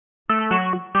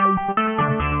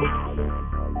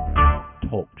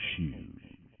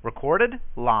Shoes. Recorded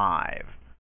live.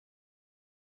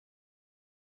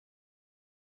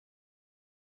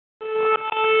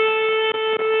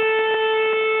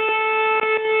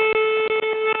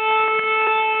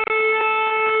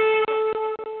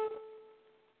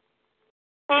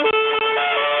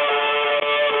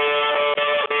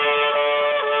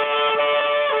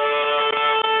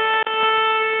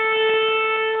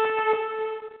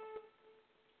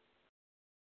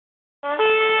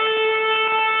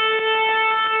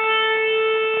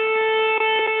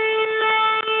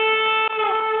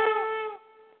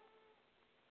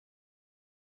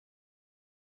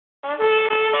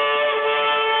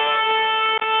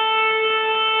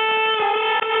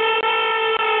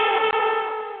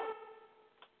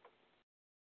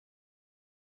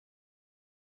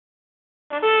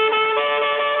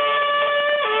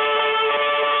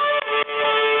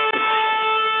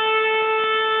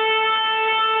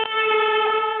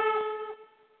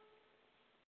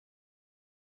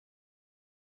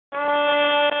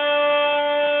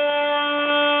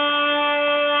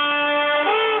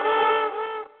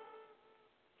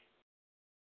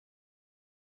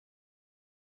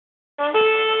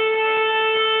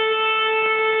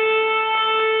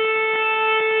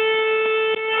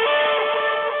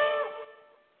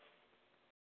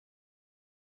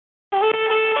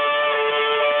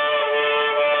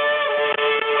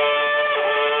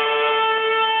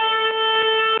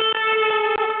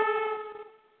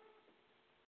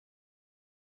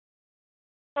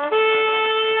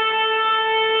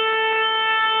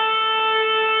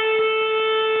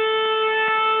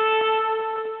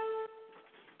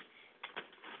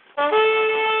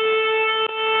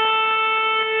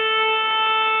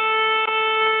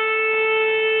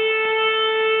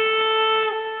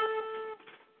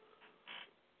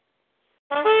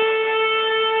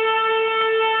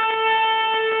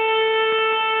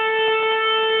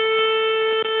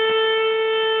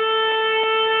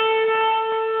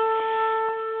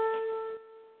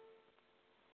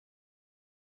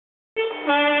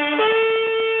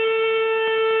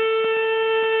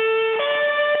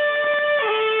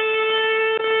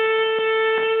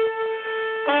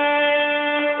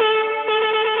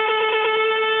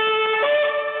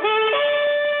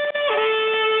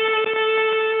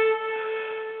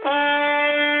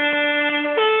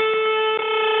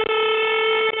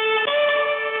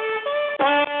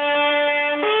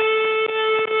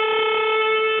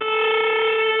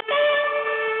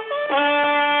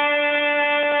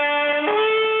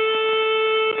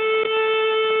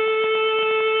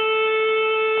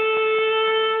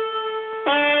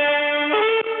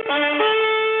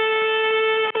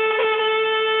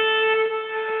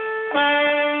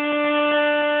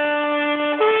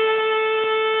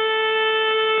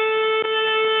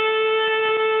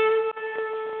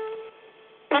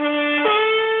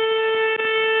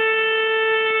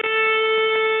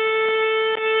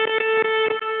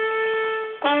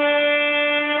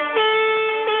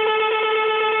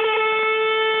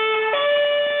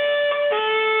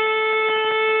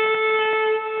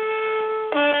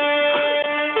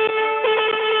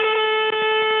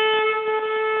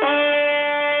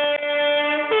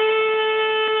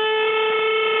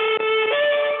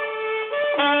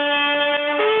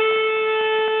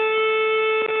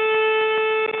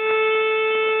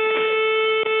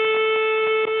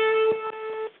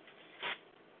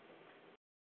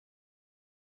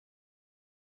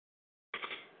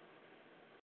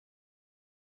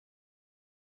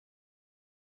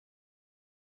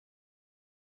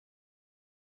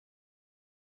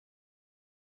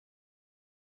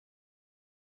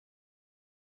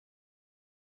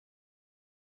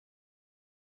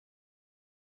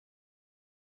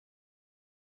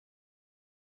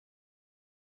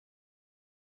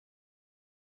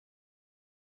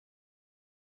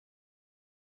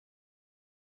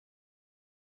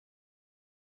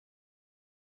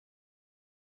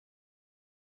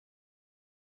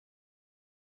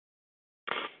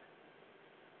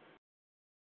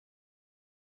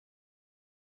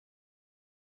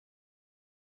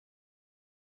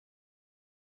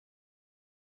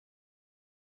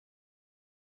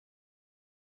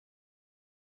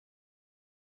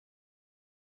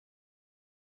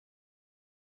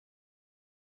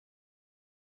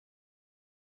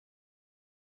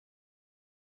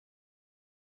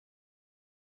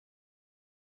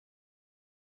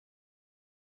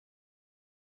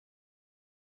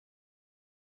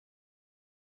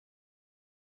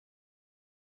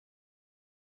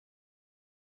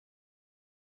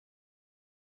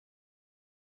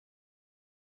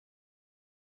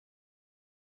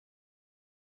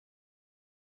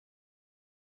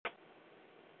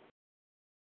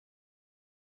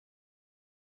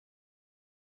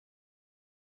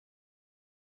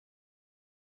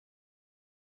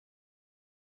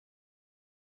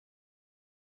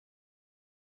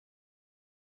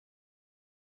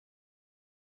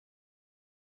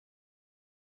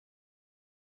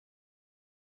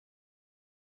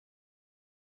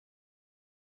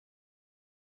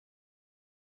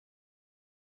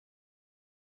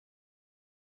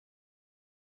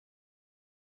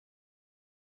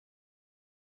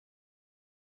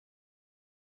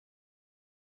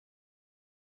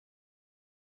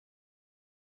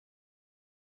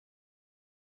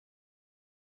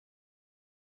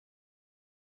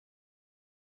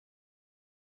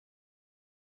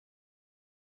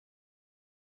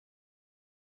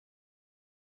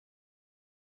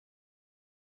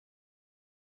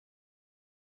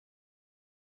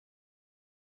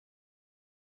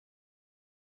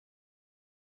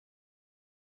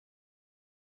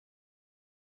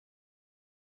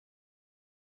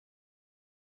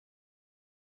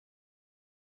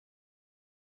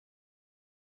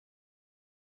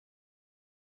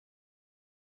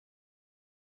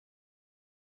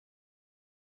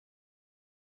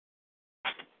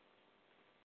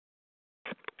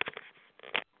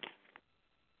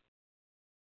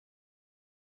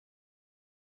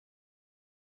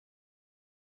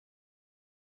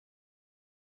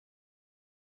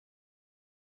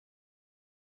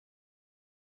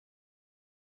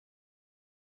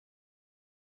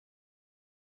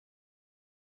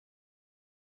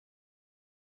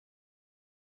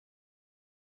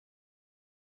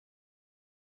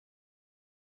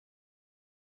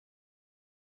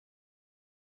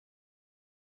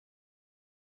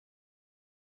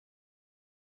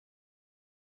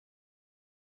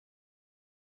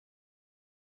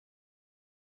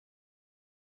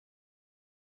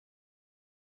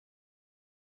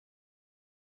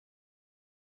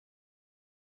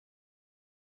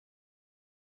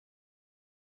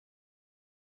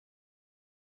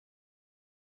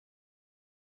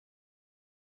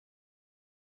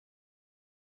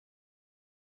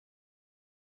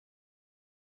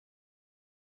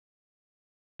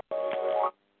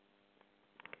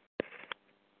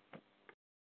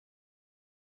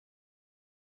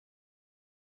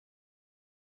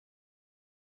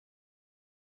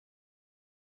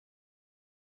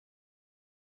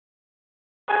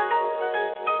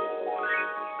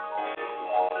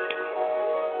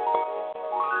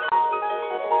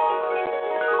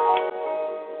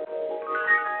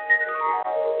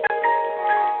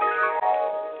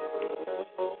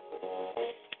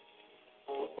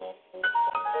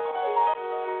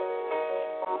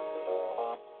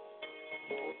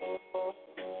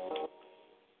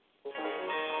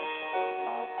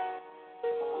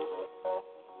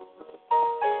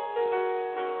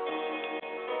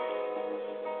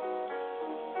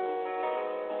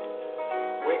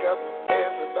 up,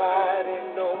 everybody.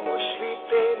 No more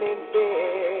sleeping in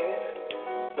bed.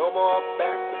 No more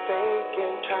backward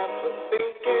thinking. Time for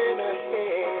thinking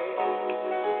ahead.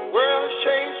 The world has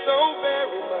changed so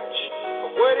very much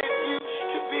from what it used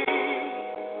to be.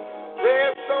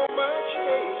 There's so much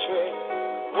hatred,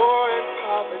 war and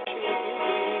poverty.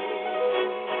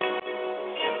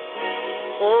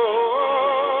 Oh.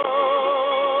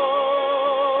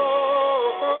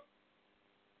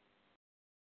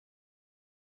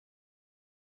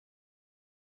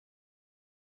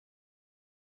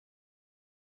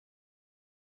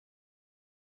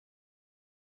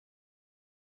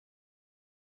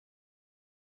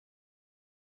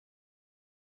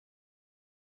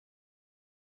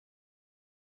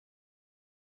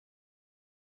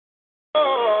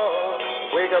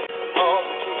 Wake up all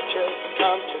the teachers,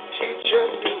 time to teach a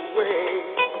new way.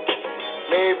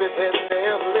 Maybe then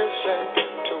they'll listen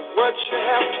to what you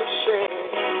have to say.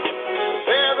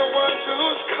 They're the ones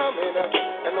who's coming up,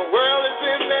 and the world is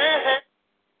in their hands.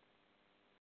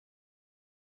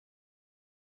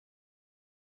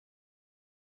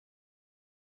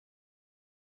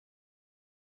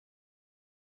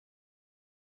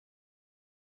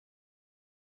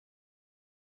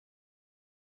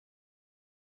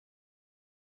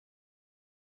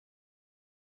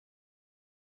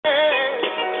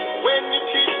 When you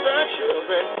teach the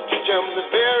children, teach them the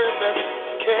very best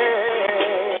you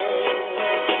can.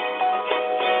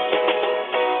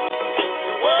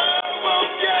 The world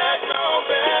won't get no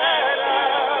better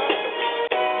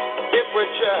if we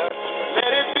just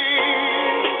let it be.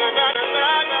 Na, na, na,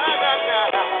 na, na, na,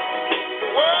 na. The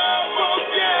world won't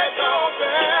get no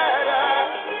better.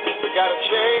 We gotta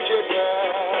change it,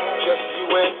 yeah, just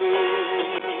you and me.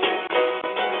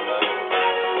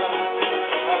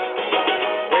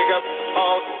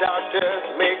 All the doctors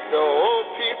make the old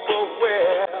people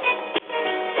well.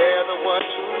 They're the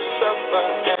ones who suffer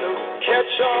and who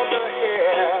catch all the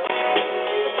hair.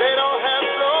 But they don't have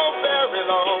so very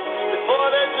long before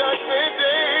their judgment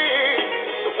day.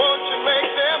 So won't you make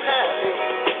them happy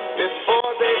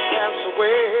before they pass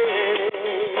away?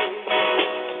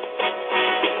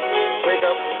 Wake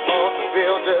up all the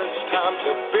builders, time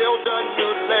to build a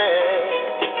new land.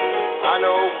 I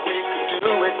know we can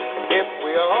do it if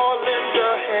we all lend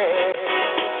a hand.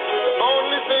 The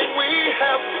only thing we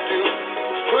have to do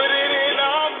is put it in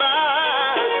our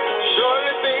minds.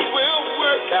 Surely things will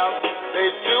work out. They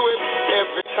do it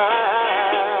every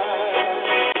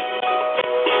time.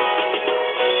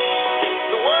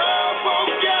 The world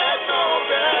won't get no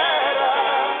better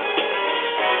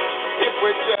if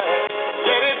we just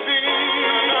let it be.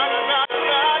 Na, na, na,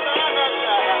 na, na, na,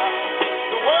 na.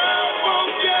 The world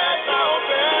won't get no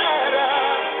better.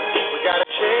 We gotta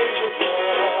change it,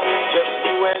 yeah, just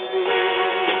you and me.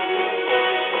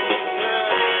 Yeah.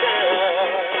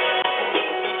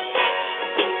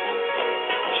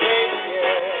 Change it,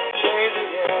 yeah, change it,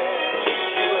 yeah.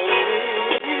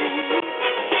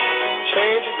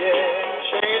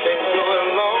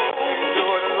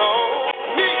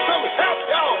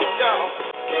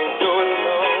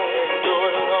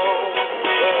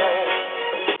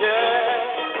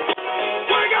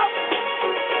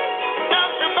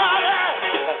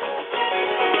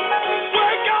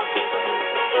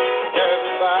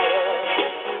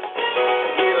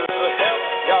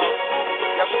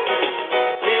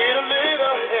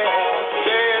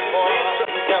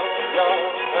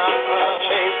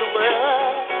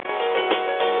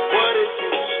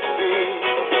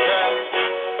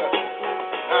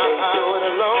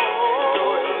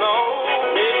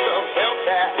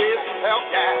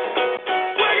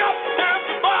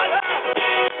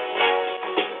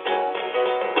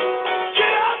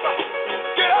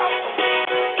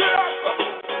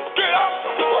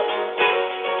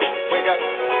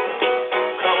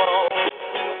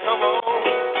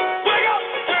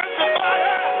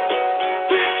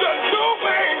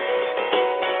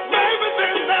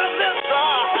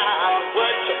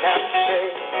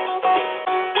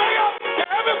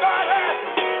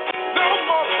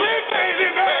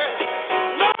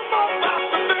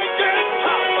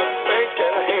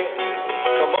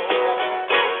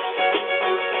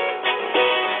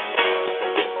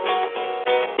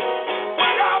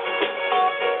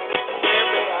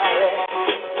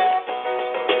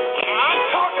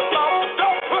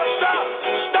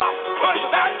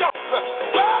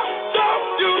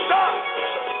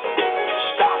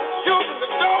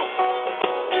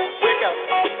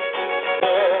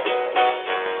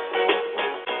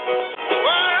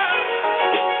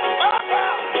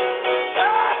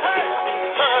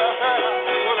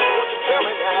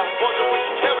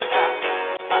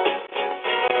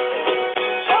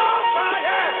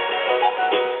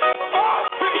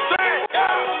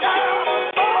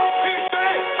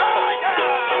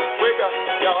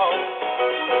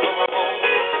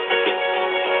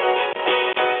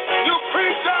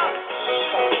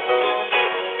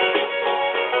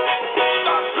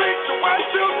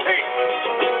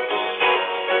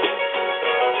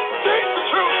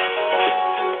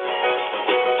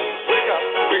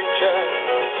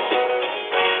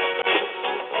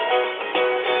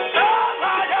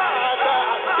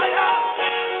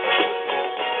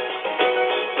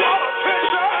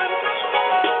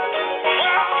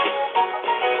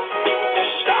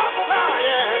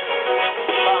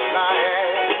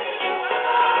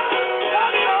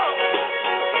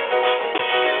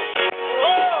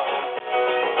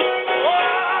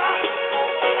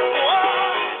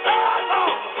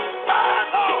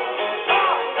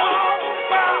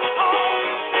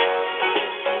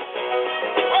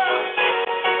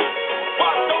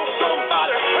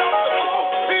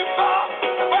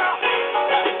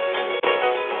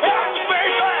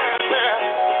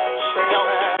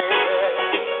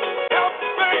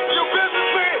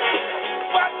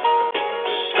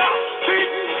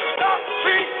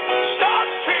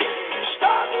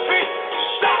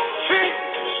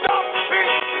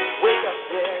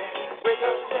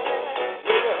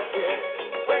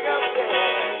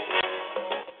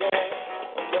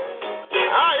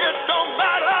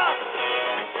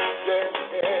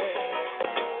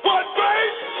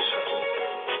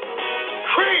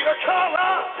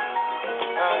 color.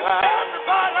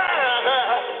 Everybody,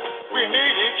 we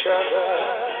need each other.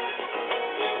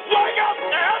 Wake up,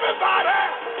 everybody.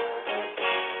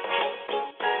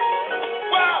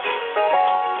 Well,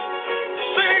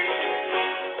 see,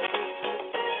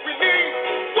 we need,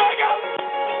 wake up,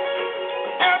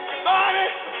 everybody.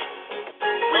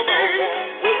 We need,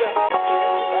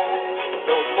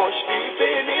 no more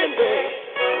sleeping in bed.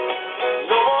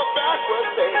 No more backward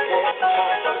thinking,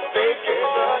 time to think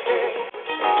ahead.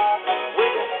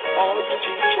 All of the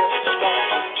teachers start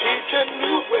to teach a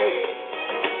new way.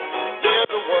 They're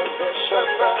the ones that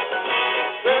survive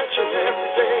each and every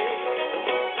day.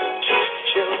 Teach the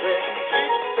children,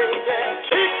 teach the baby,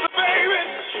 teach the baby,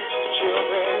 teach the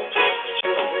children, teach the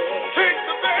children, teach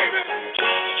the baby, teach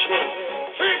the children,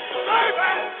 teach the baby.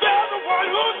 They're the one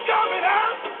who's coming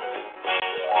out.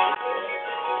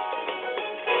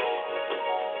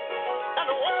 And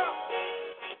the world.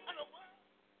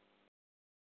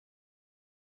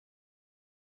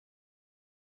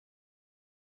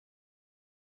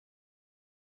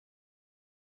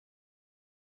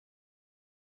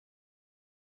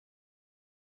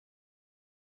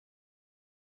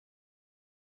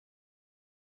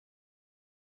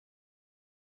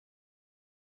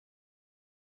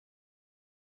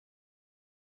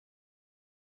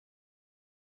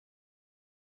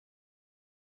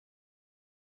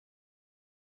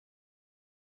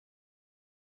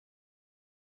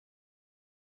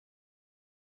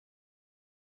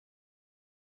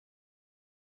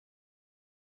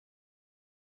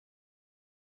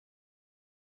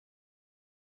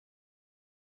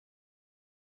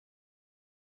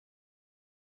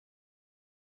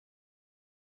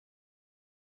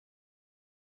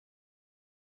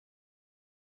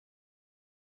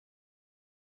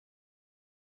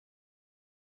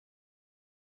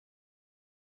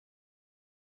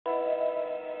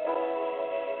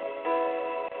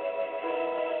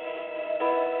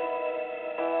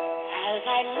 As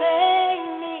I lay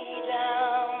me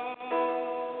down,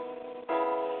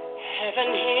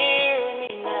 heaven hear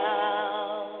me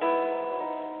now.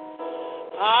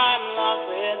 I'm lost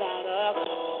without a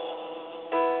cause.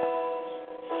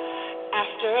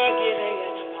 After giving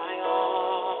it my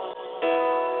all,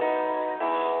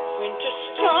 winter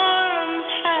storms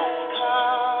have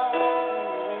come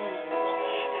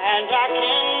and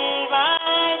darkened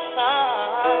my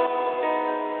sun.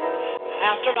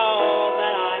 After all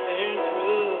that I've been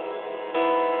through,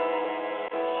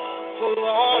 who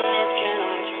on earth can I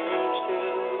turn to?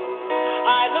 I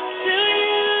look to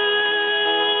you.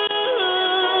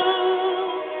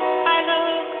 I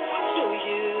look to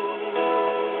you.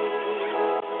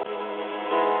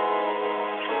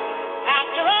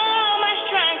 After all my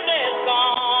strength is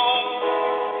gone,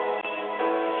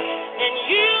 in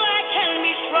you I can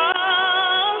be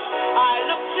strong. I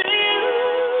look to you.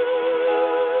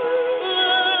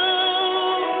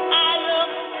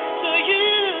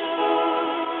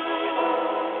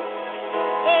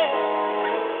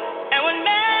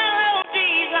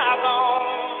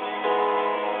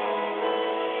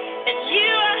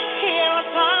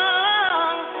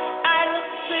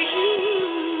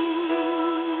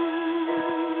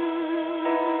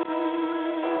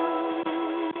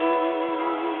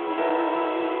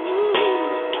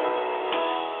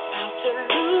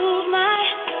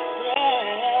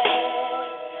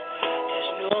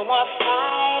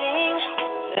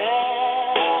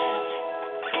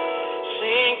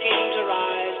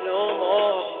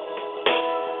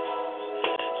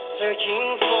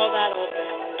 Searching for that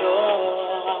open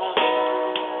door.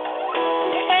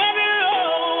 Every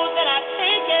road that I've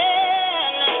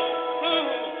taken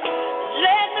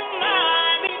led to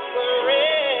my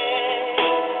regret,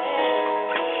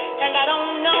 and I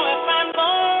don't know if I'm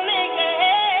gonna make it.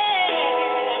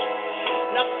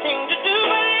 Nothing to do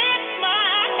but lift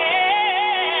my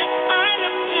head. I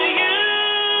look to you.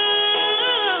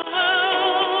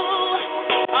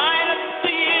 I look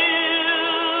to you.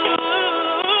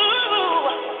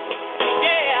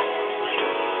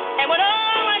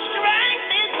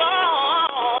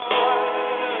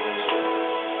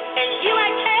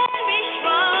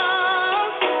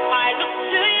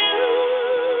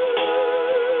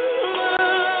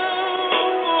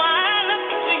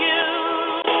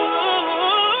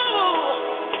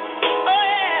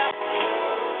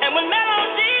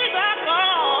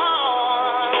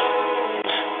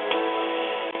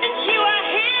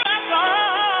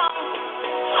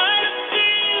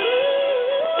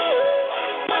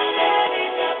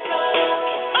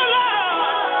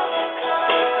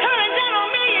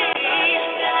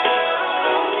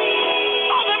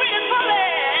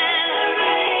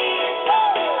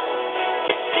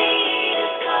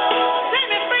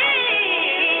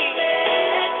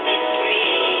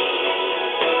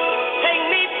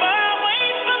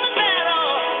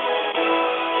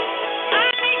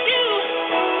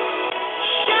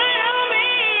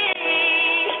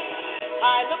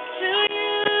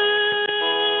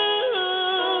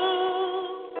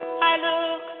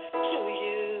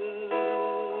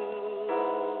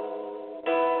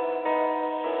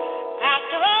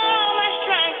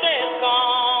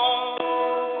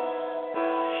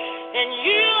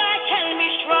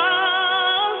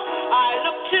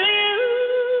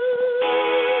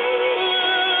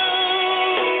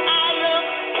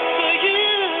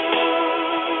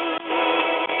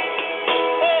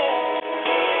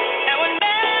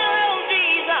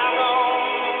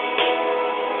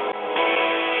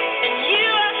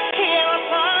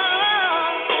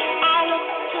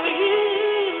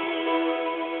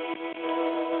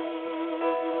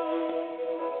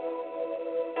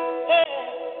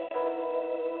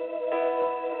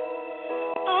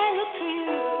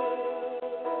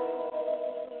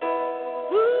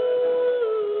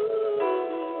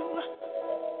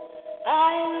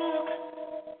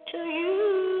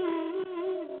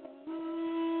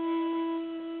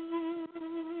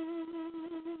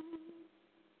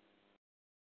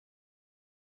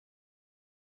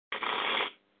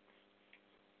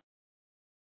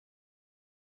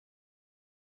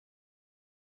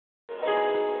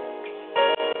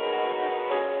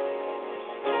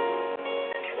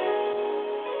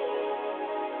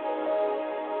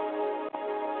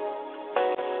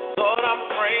 Lord, I'm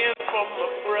praying for my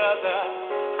brother,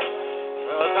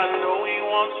 'cause I know he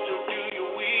wants to do your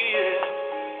will.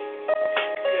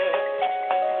 Yeah.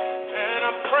 And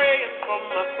I'm praying for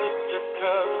my sister,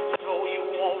 'cause I know you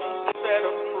want to set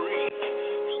her free.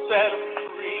 Set her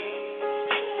free.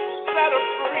 Set her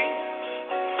free.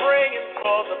 I'm praying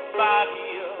for the body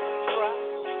of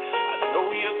Christ. I know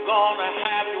you're gonna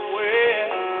have your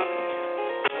way.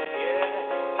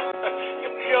 Yeah.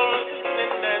 If you're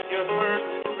listening and you're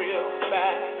hurting real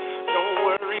bad, don't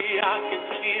worry, I can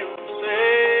hear him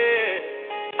say,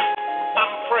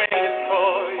 I'm praying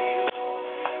for you.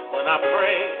 When I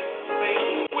pray,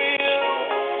 things will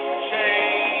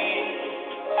change.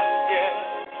 Yeah.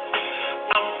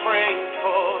 I'm praying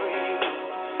for you.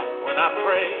 When I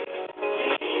pray,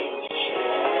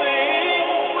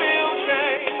 things will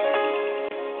change.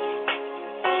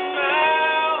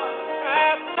 Now,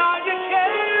 cast all your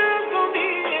cares on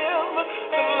Him.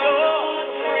 The Lord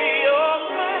free your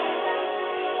mind.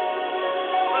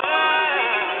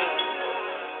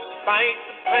 Despite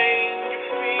the pain you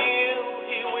feel,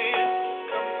 He will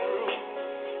come through.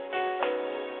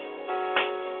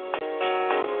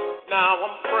 Now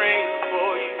I'm praying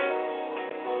for you.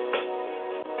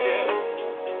 Yeah.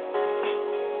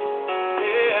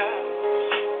 Yeah.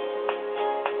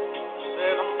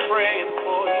 Said I'm praying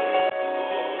for you.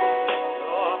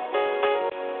 Oh.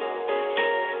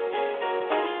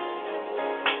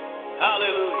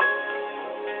 Hallelujah.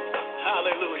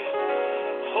 Hallelujah.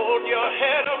 Hold your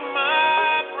head up,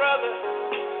 my brother.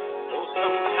 Though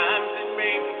sometimes it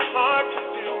may be hard to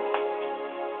do.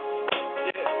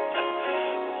 Yeah.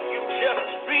 You just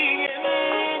be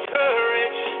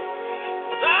encouraged.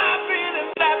 I've been in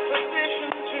that position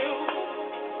too.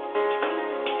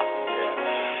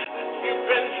 You've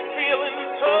been feeling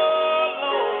so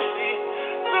lonely.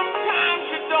 Sometimes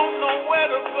you don't know where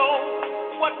to go,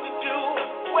 what to do,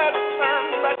 where to turn.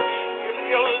 But if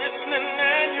you're listening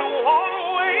and you want a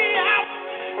way out,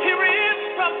 here is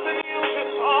something you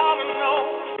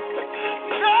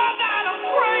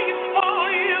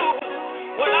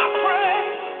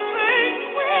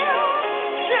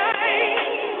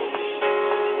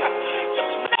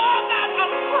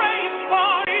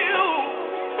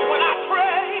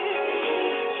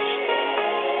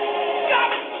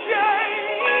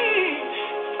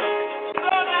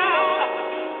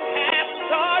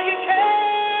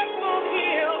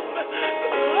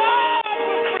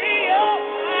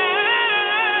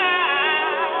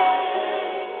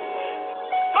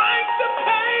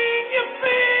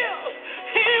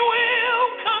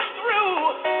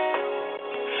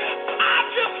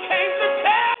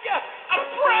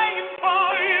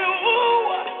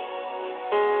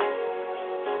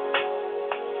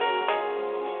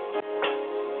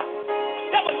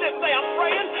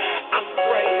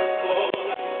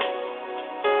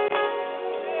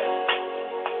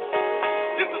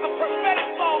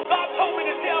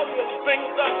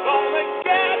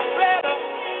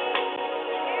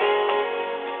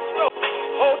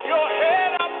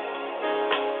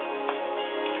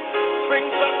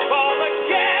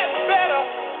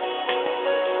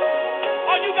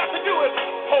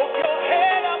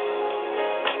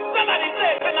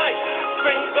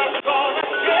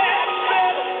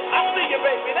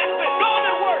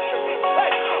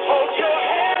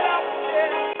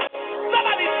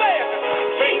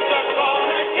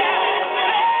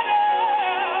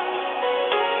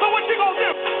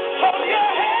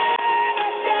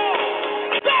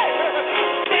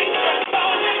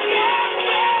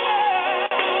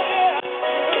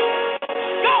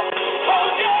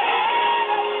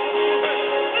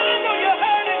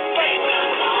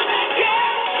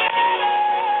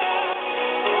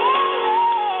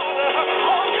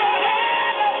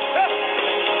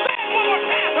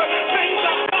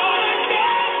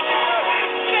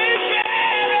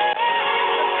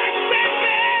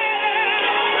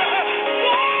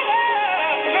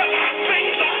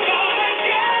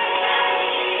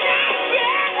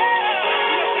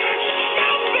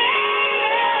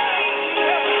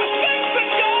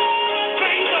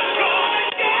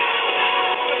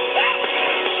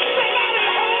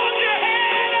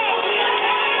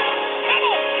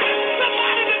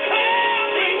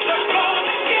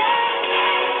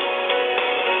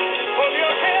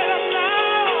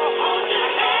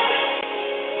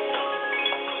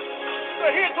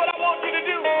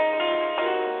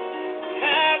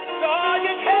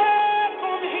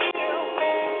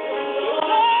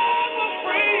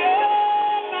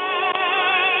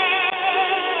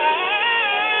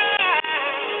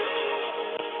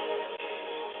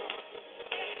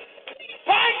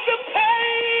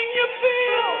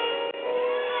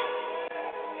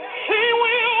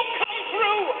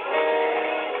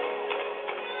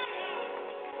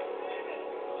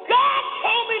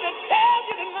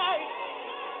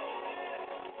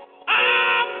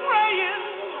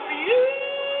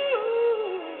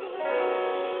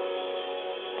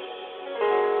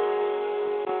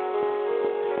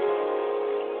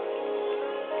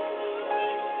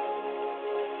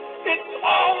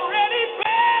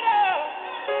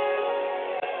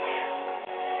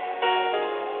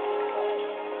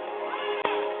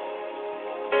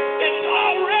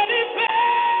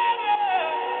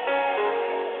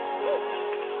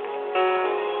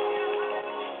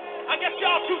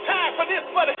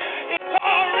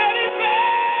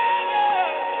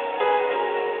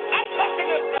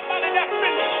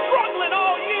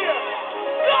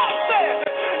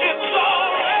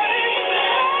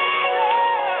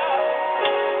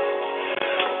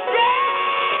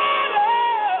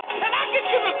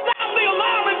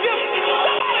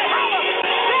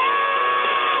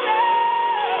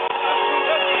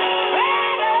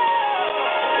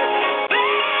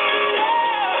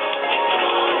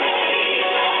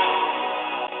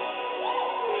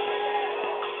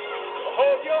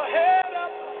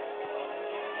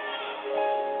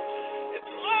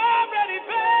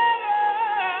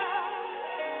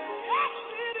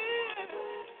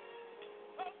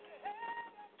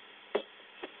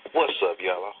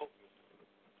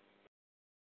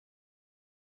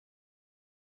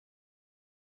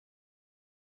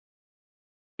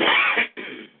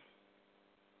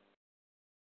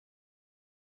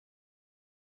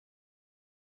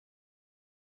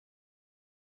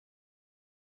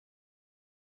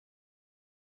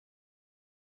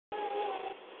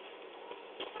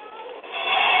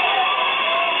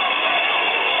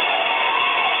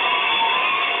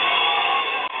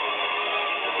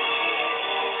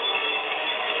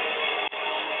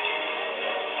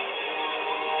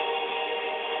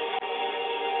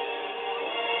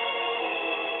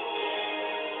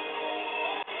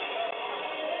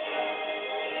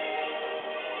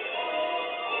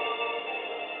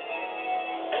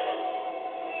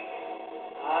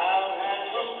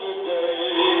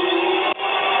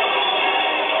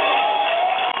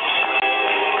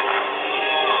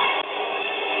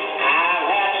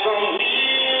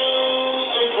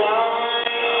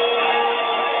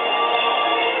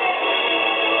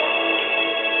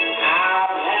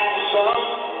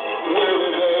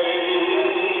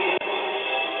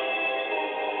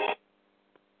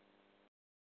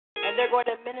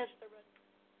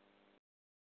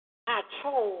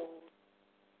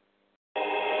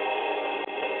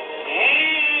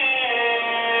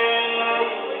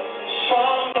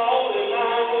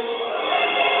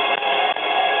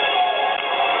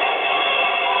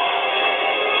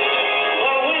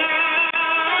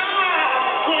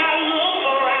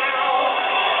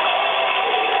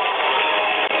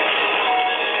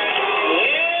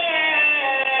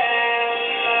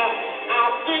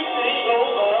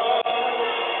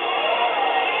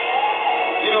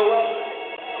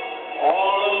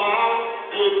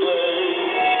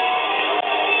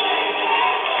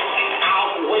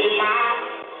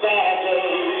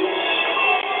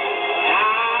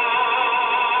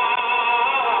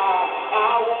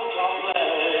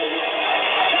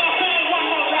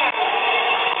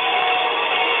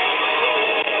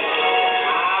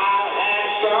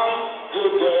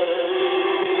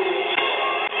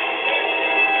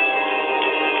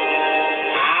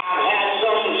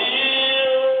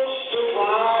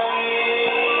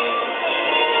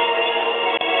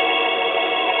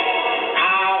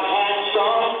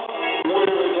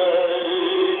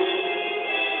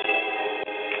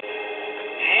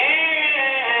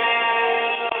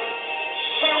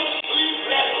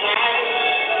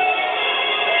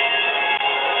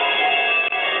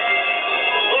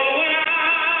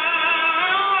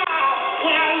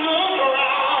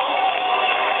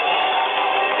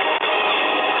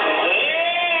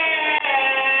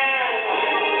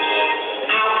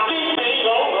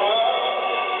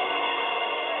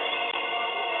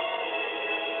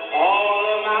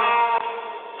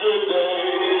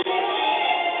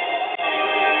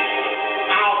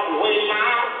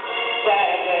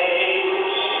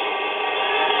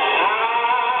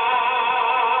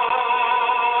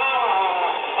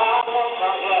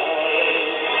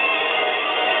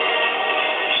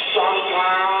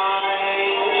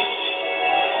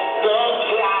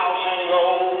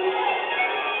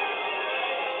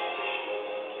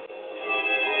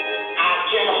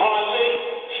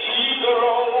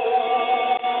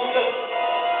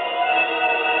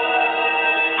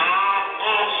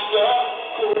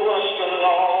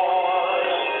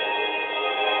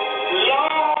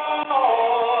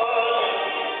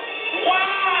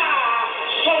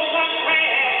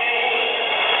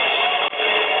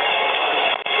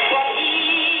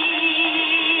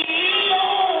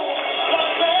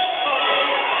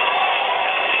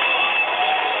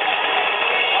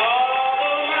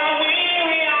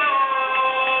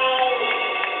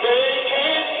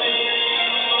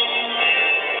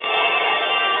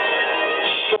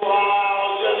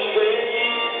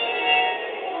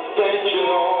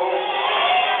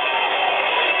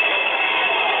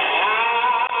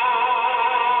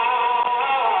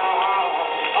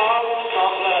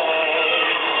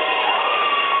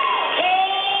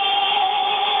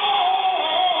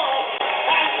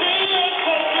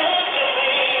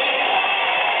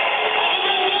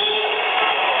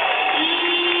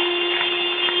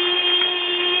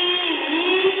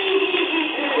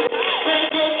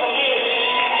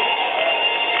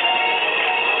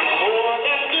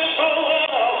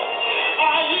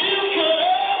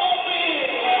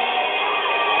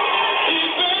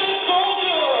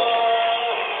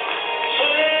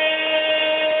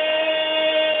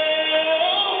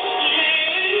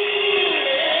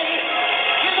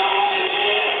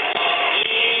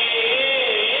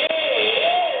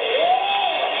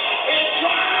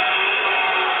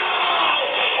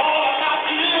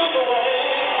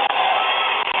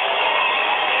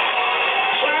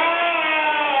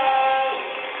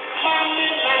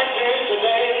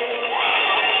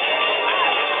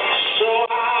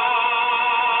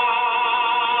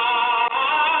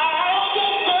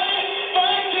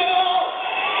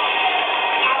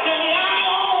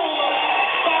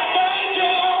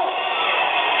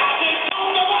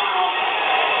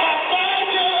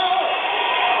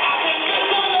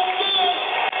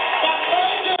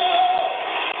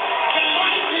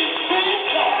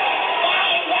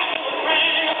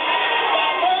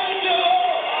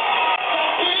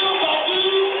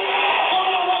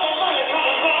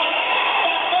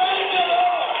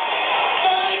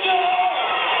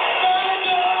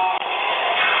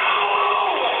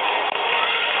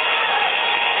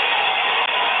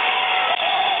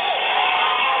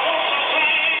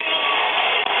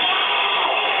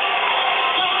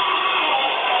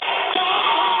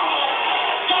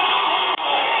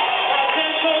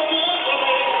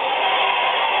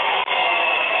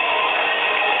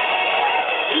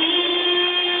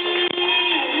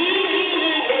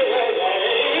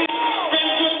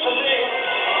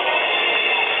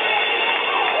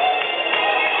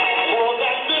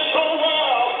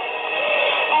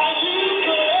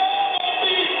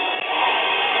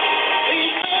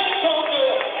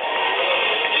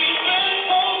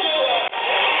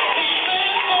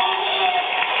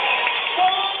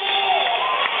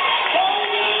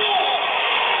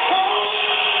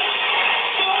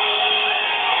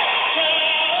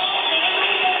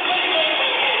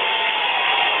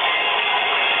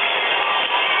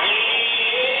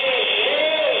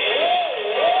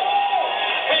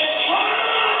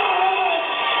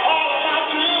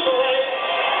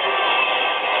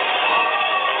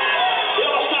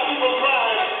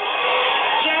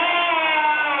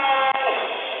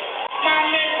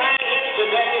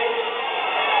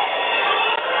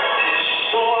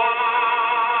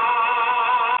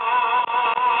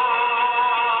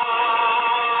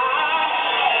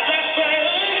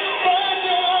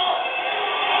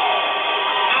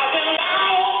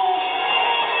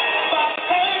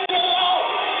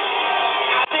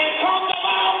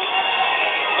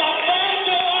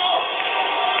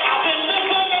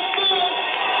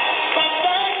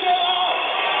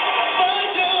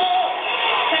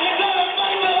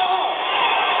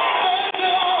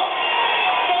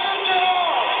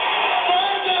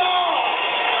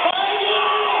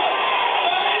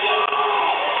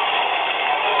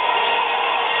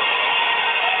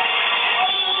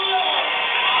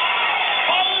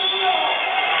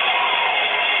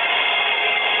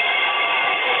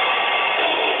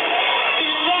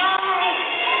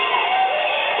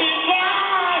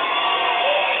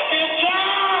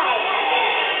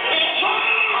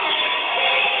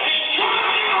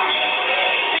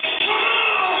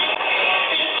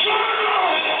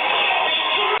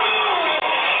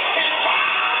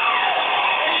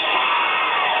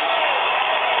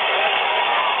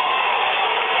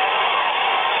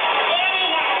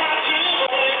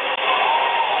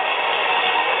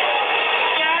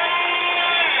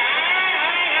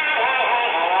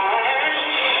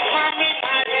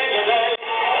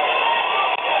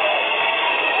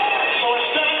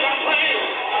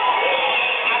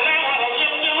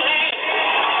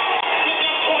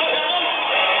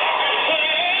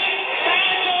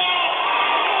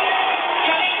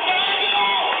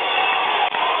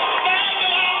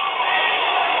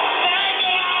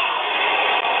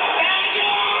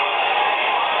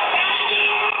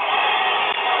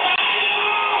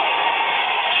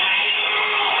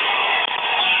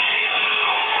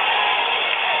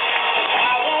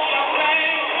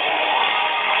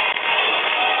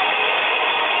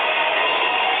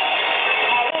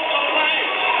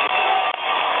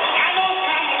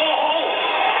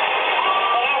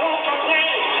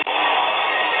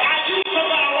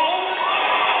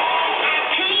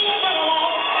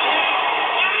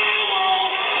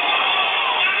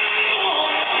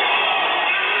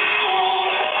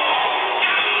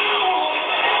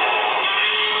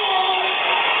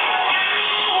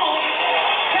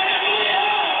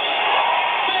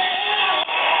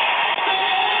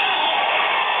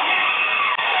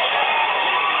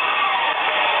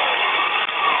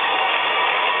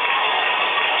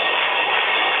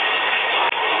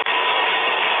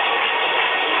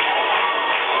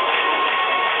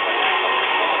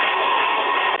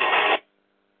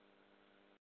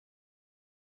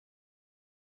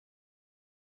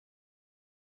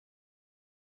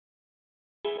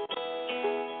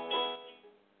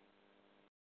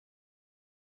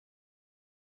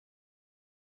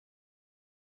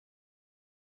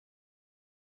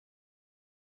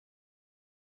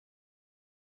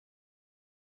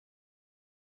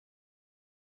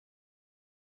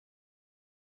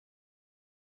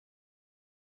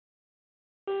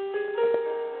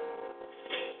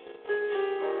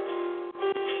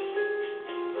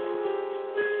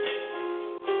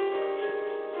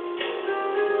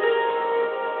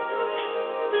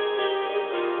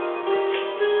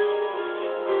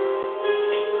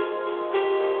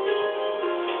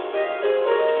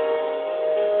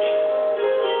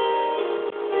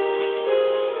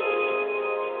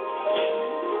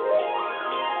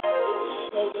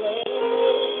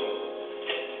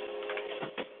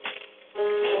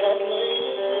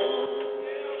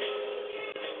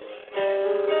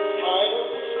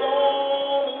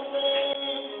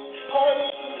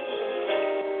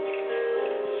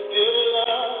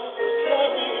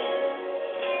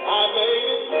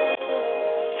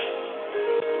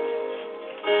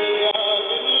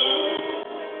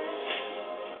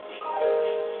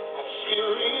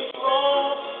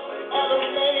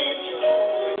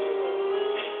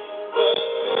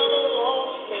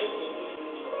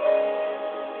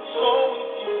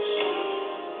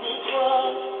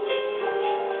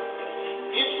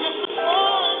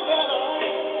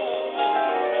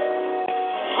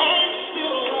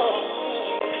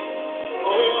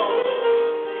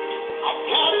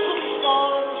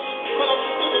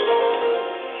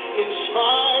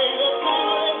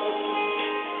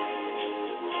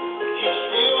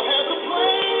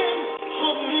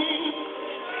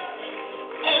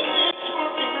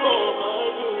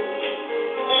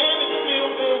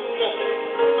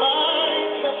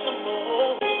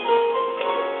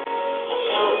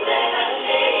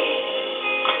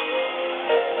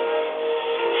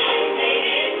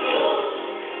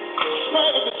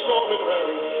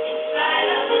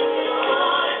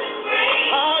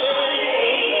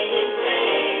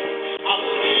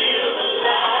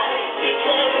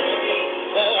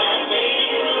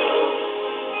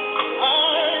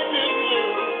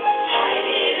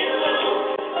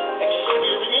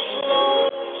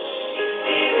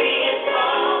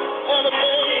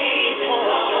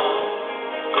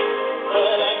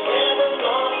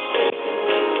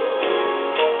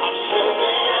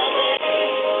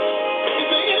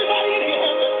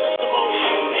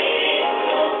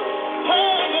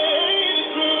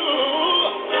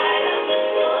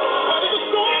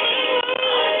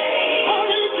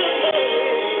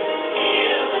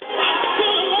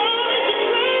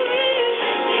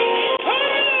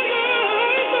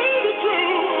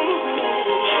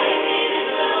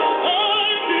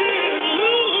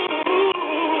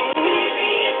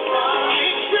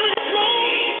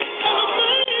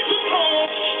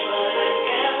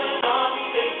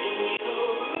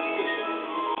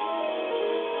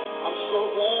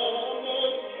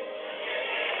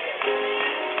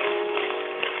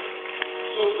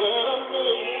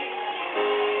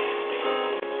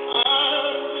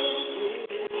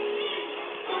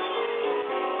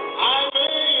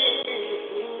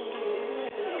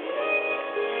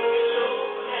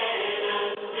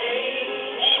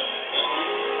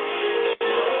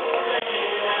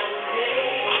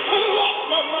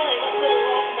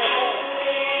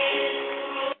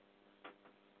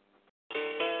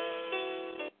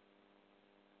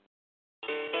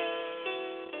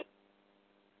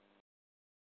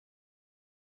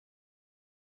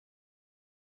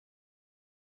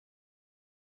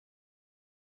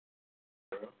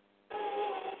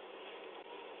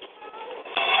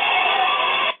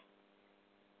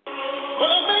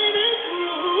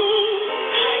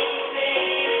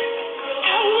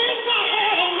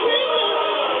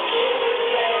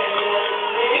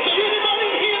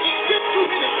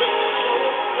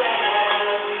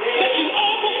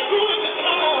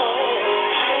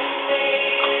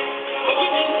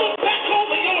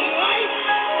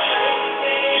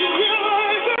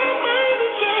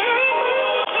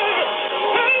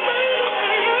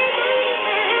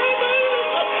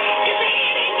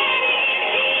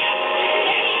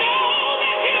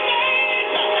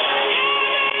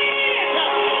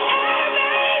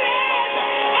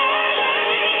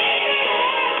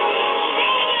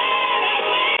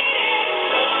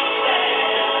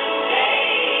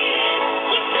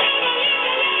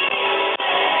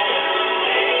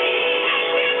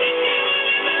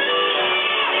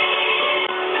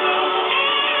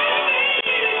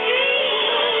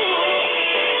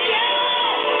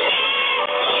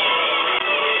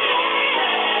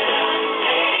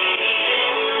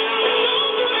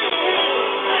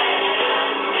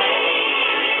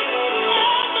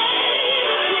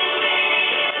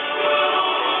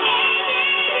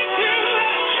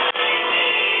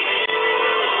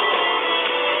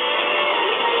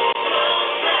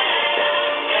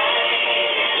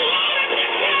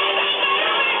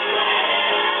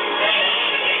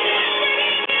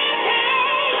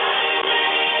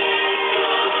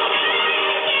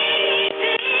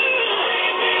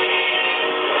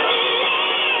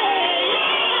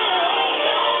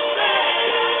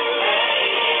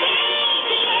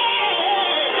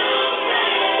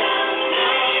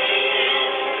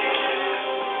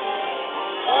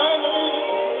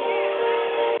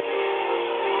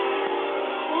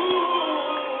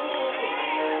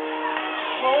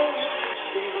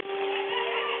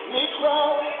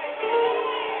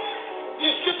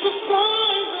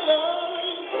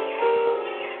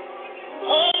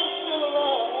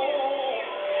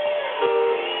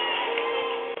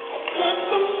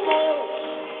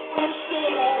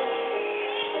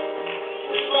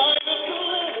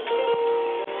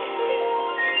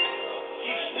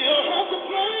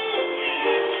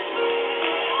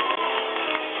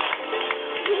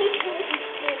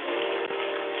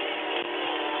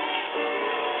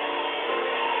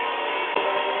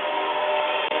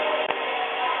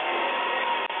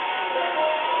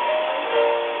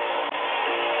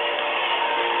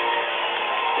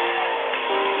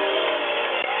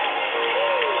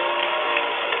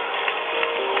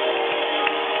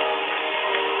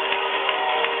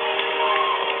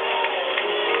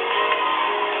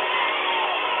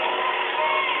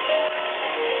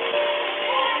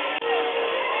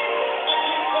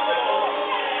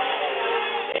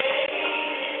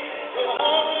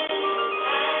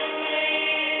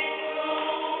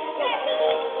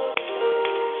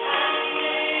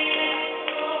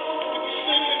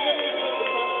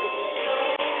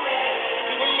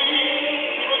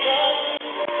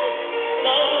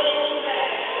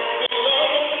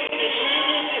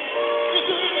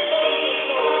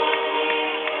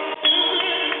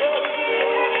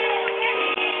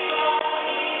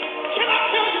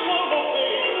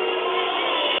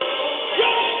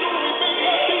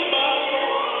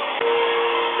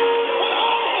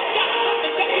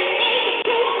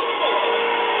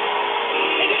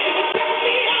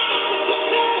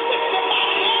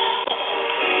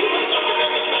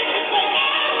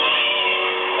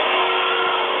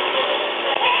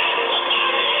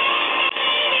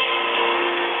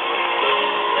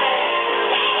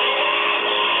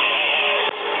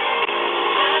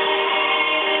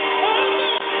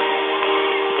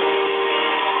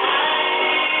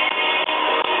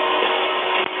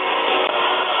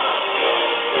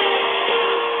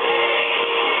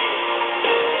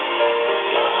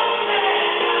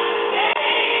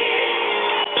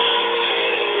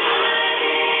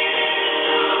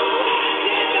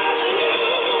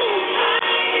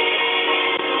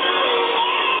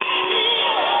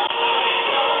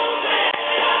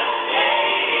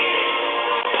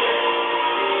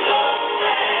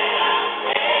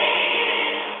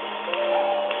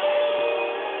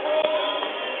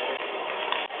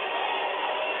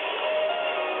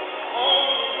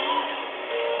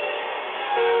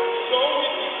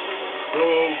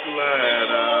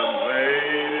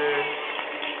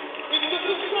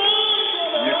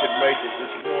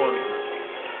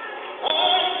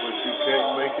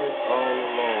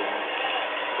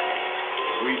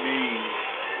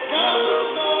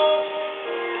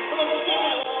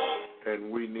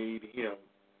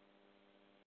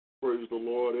the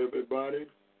Lord, everybody.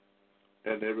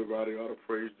 And everybody ought to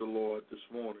praise the Lord this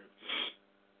morning.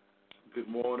 Good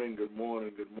morning, good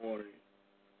morning, good morning.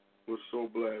 We're so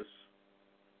blessed.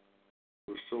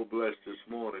 We're so blessed this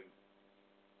morning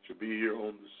to be here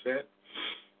on the set.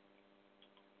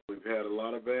 We've had a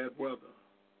lot of bad weather,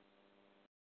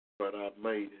 but I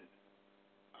made it.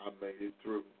 I made it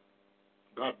through.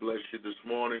 God bless you this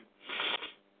morning.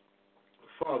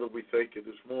 Father, we thank you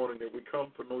this morning that we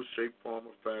come for no shape, form,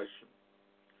 or fashion.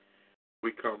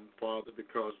 We come, Father,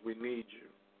 because we need you.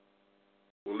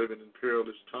 We're living in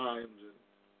perilous times, and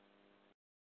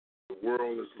the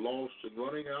world is lost and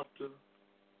running after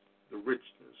the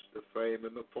richness, the fame,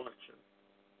 and the fortune.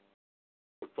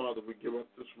 But, Father, we give up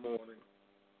this morning.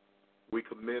 We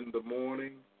commend the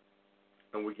morning,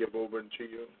 and we give over unto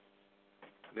you.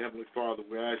 And, Heavenly Father,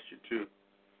 we ask you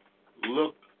to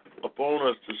look upon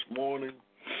us this morning.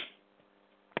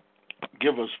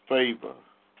 Give us favor.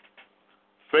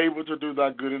 Favor to do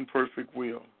thy good and perfect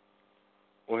will.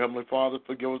 O Heavenly Father,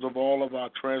 forgive us of all of our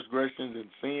transgressions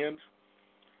and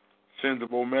sins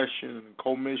of omission and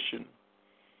commission.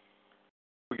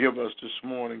 Forgive us this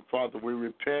morning, Father. We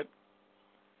repent,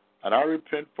 and I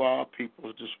repent for our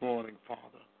people this morning, Father.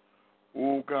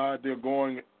 Oh, God, they're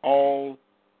going all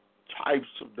types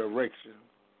of direction,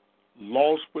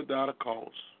 lost without a cause.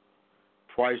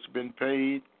 Price been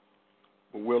paid,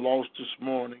 but we're lost this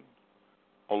morning.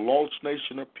 A lost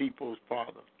nation of peoples,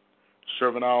 Father,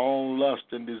 serving our own lust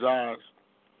and desires.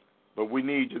 But we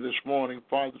need you this morning,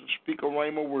 Father, to speak a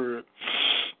rhema word.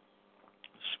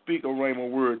 Speak a rhema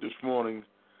word this morning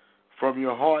from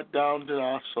your heart down to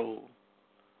our soul.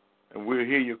 And we'll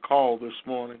hear your call this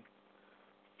morning.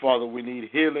 Father, we need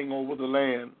healing over the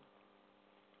land.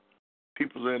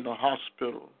 People are in the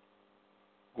hospital,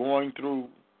 going through.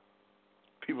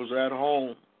 People's at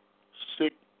home,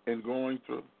 sick and going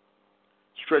through.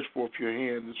 Stretch forth your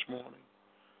hand this morning.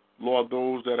 Lord,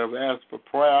 those that have asked for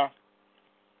prayer,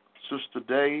 Sister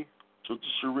Day, Sister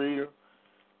Sharita,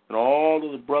 and all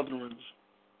of the brethren,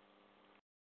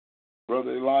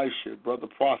 Brother Elisha, Brother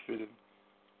Prophet, and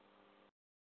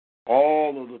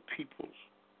all of the peoples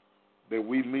that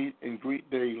we meet and greet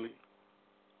daily,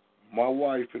 my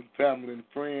wife and family and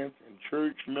friends and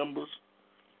church members,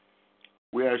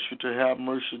 we ask you to have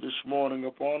mercy this morning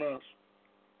upon us.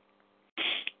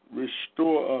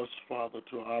 Restore us, Father,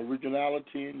 to our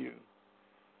originality in you.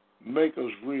 Make us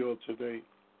real today.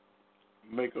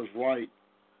 Make us right.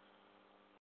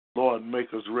 Lord,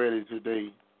 make us ready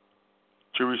today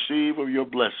to receive of your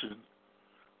blessing.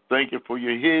 Thank you for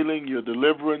your healing, your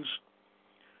deliverance.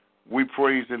 We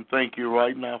praise and thank you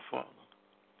right now, Father.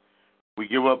 We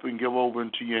give up and give over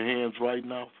into your hands right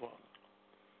now, Father.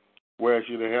 We ask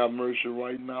you to have mercy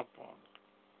right now, Father.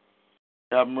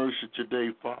 Have mercy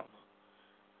today, Father.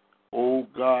 Oh,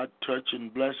 God, touch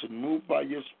and bless and move by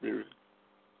your Spirit.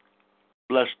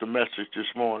 Bless the message this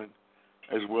morning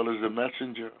as well as the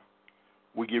messenger.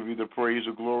 We give you the praise,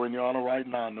 the glory, and the honor right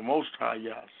now in the Most High,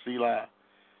 Yah, Selah.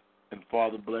 And,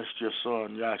 Father, bless your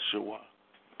Son, Yahshua.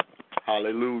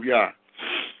 Hallelujah.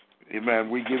 Amen.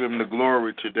 We give him the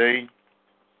glory today.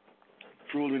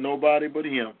 Truly nobody but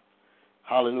him.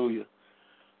 Hallelujah.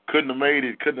 Couldn't have made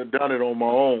it, couldn't have done it on my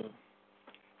own.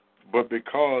 But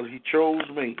because he chose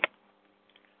me,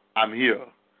 I'm here.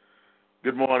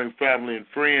 Good morning, family and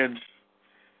friends.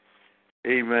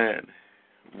 Amen.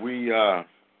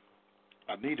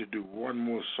 I need to do one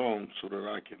more song so that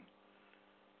I can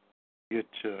get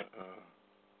to,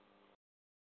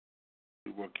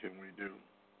 what can we do?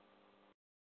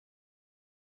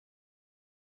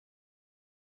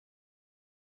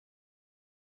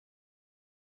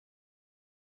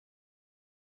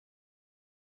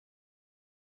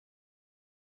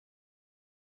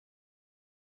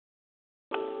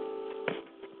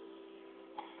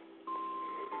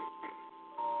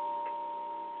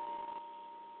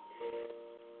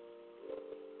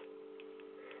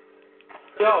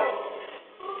 Yo,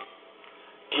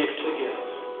 get together.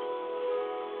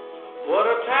 What a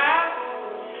time.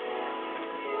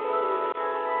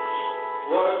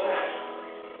 What a time.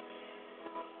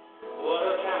 What a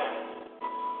time.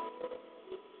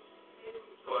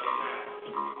 What a time.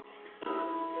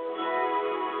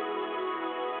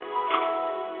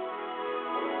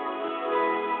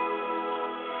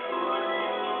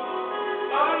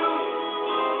 Hallelujah.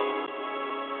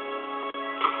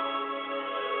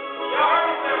 Y'all heard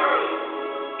me say earlier.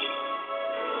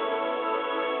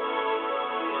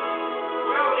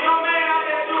 Well, a young man out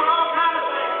there doing all kinds of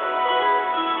things.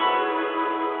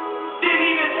 Didn't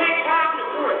even take time to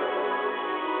pray.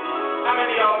 How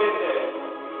many of y'all been there?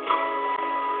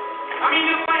 I mean,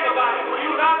 just think about it. When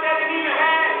you was out there, didn't even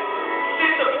have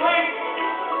shit to pray.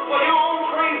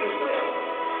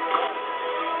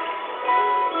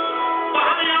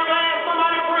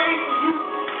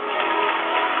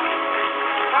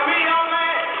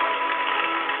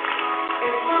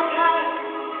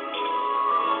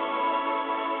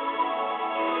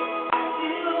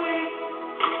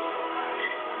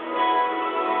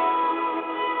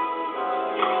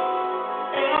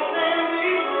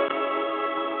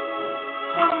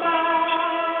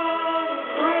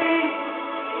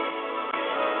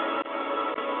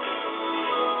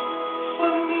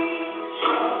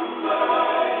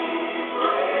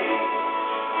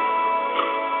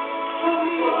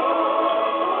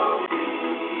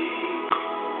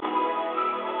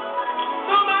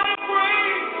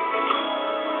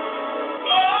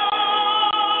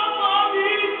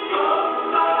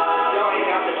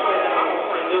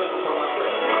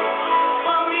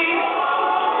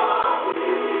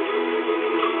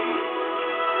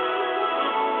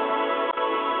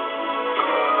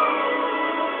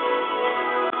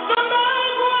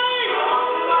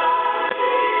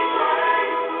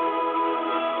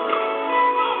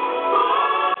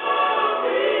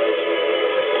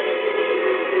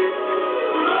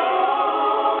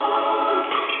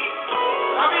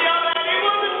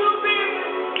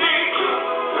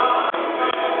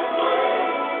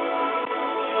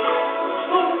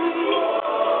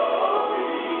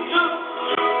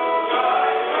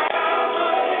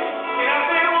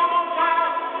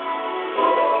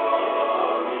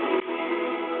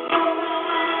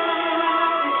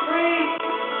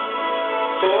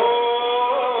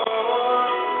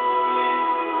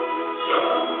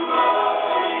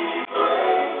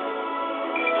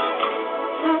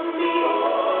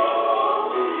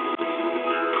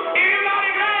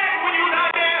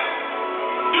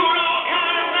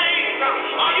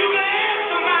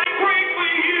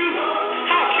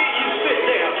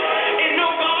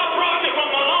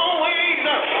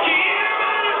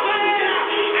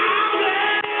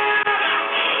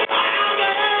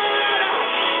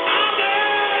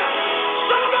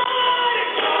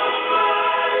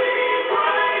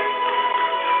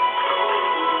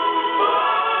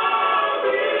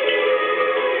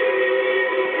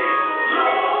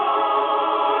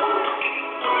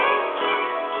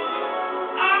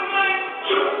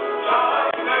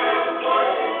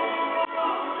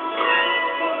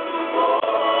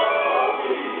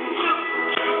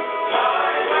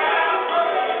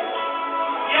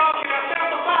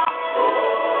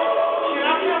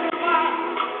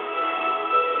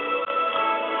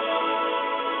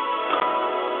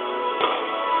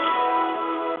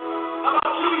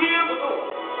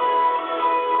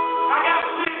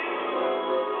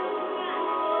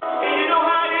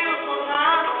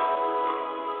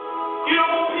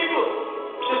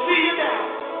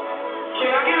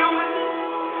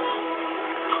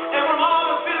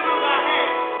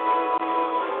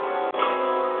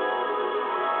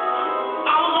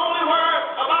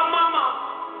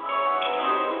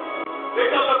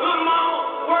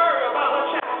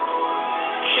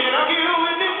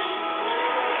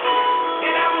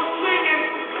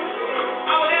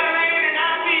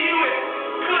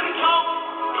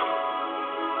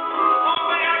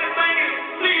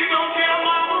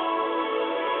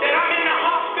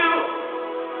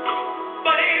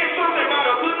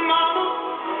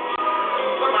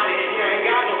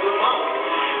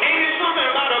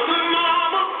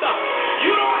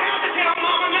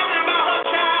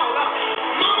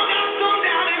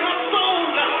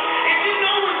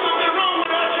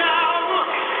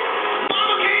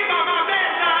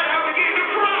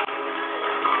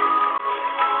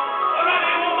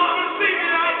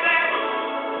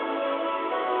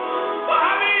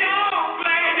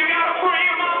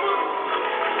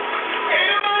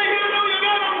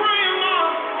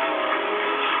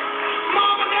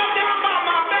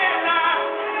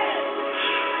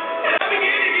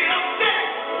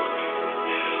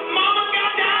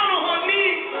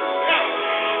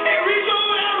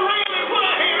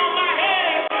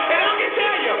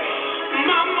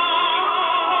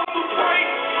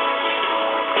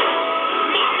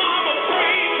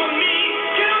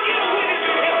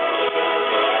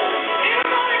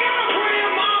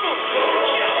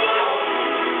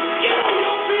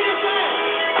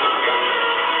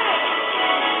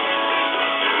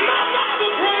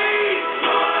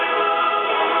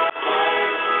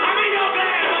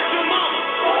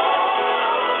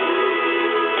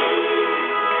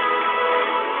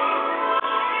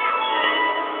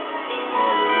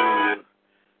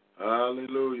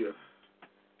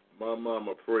 I'm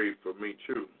going to pray for me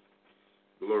too.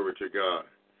 Glory to God.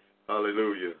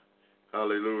 Hallelujah.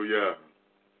 Hallelujah.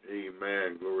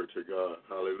 Amen. Glory to God.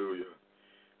 Hallelujah.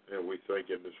 And we thank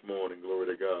Him this morning. Glory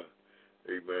to God.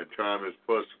 Amen. Time is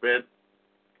past spent.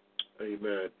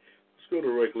 Amen. Let's go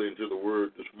directly into the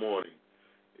Word this morning.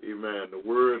 Amen. The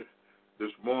Word this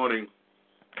morning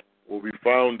will be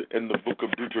found in the book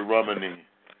of Deuteronomy,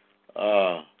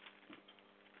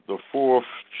 the 4th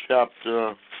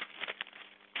chapter.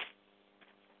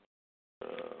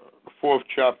 The 4th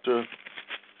chapter,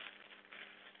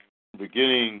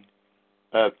 beginning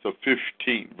at the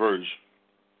 15th verse.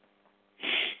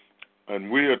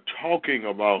 And we are talking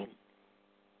about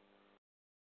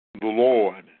the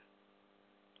Lord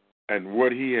and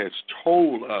what He has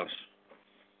told us.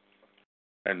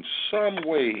 And some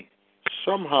way,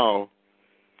 somehow,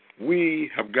 we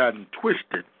have gotten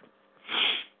twisted.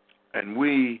 And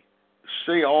we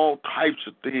say all types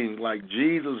of things like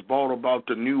Jesus brought about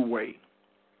the new way.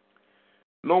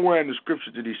 Nowhere in the scripture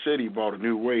did He say He brought a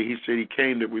new way. He said He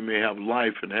came that we may have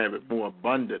life and have it more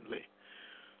abundantly.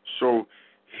 So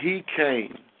He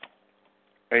came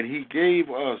and He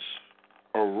gave us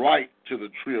a right to the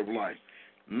tree of life.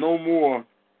 No more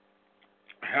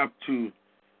have to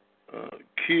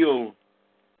kill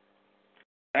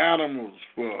animals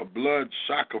for a blood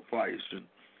sacrifice and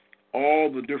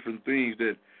all the different things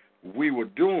that we were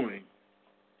doing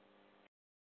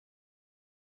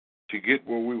to get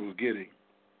where we were getting.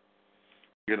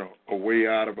 You know, a way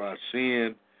out of our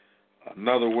sin,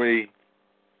 another way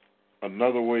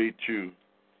to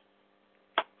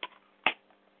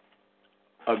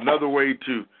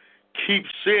keep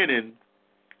sinning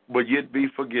but yet be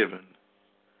forgiven.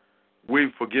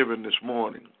 We've forgiven this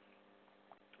morning.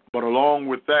 But along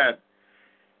with that,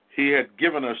 He had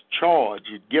given us charge.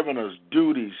 He'd given us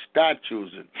duties,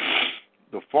 statutes, and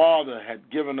the Father had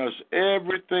given us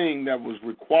everything that was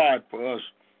required for us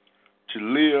to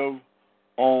live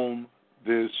on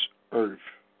this earth.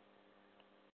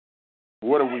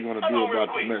 What are we going to do about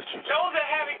the message?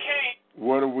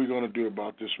 What are we going to do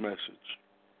about this message?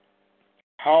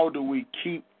 How do we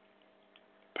keep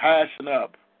passing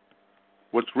up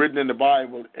what's written in the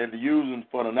Bible and using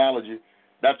for an analogy?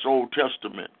 That's Old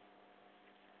Testament.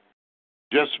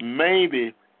 Just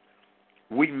maybe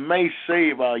we may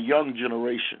save our young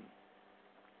generation.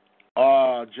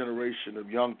 Our generation of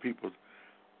young people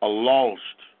are lost.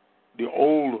 The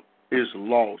old is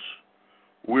lost.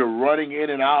 We're running in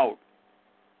and out,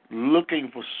 looking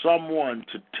for someone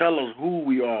to tell us who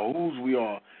we are, whose we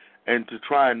are, and to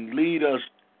try and lead us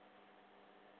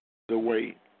the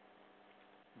way.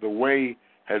 The way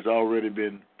has already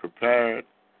been prepared,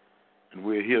 and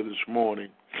we're here this morning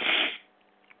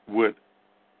with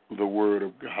the Word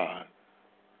of God.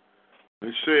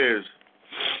 It says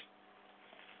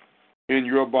in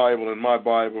your Bible and my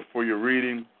Bible for your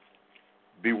reading,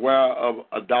 beware of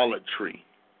idolatry.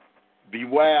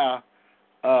 Beware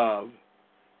of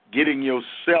getting your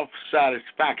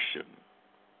self-satisfaction.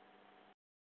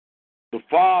 The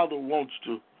Father wants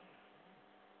to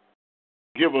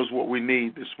give us what we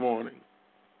need this morning.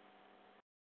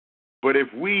 But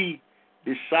if we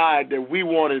decide that we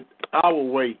want it our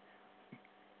way,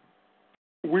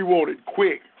 we want it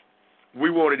quick,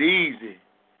 we want it easy,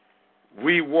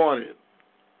 we want it.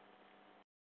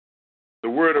 The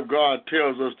Word of God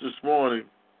tells us this morning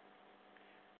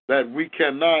that we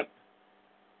cannot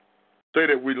say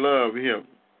that we love Him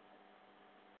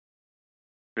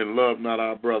and love not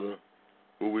our brother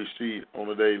who we see on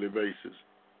a daily basis.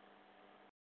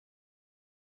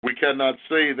 We cannot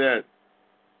say that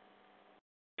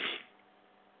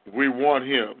we want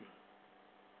Him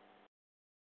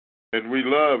and we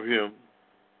love Him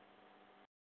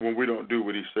when we don't do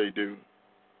what He say do.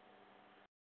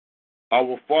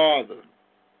 Our Father,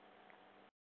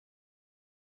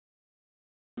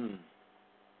 my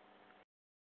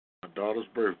daughter's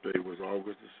birthday was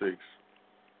August the 6th.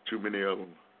 Too many of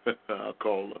them. I'll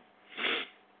call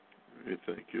her.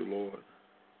 Thank you, Lord.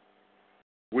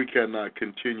 We cannot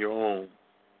continue on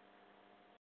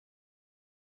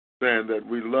saying that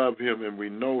we love Him and we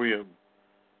know Him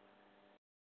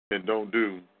and don't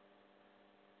do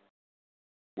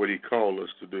what He called us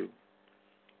to do.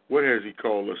 What has He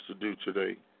called us to do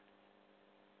today?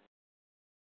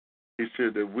 He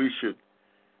said that we should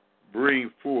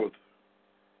bring forth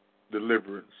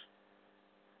deliverance.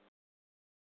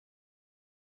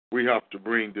 We have to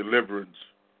bring deliverance.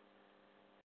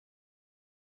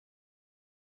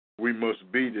 We must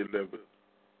be delivered.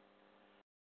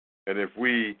 And if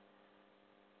we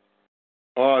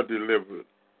are delivered,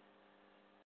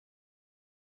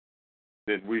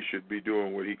 then we should be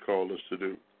doing what He called us to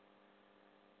do.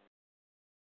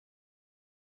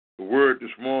 The word this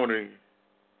morning,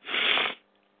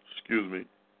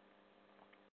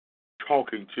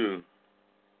 talking to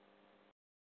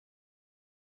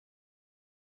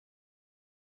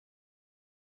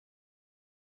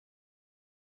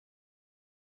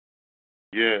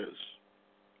yes.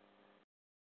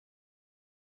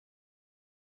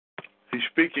 He's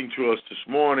speaking to us this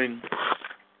morning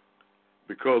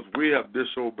because we have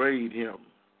disobeyed him.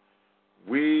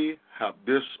 We have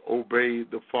disobeyed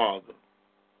the Father.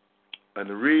 And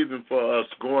the reason for us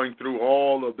going through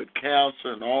all of the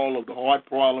cancer and all of the heart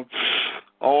problems,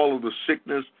 all of the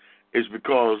sickness, is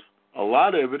because a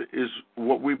lot of it is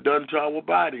what we've done to our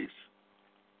bodies.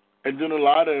 And then a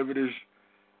lot of it is,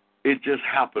 it just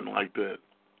happened like that.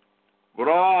 But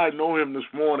I know him this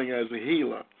morning as a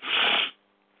healer.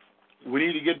 We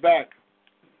need to get back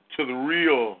to the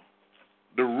real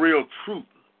truth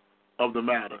of the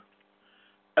matter.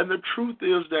 And the truth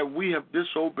is that we have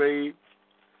disobeyed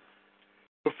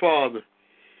the Father.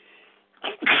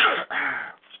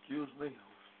 Excuse me.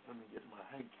 Let me get my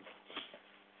hanky.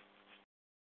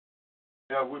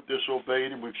 Yeah, we've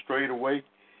disobeyed him. We've strayed away.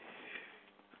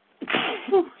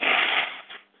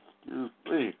 Excuse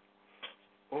me.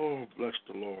 Oh, bless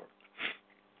the Lord.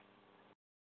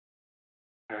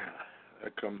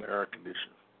 There come the air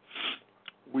conditioner.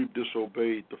 We've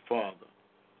disobeyed the Father.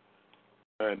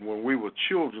 And when we were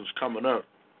children coming up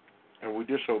and we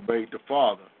disobeyed the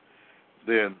Father,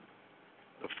 then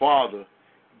the Father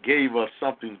gave us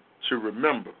something to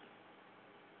remember.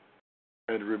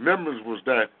 And the remembrance was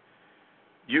that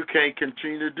you can't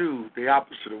continue to do the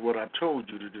opposite of what I told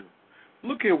you to do.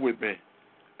 Look here with me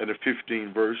in the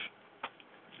 15th verse.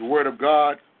 The Word of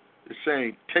God is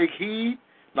saying, take heed.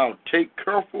 Now take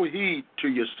careful heed to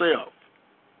yourself.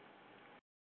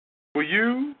 For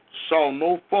you saw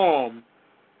no form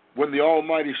when the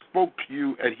Almighty spoke to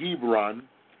you at Hebron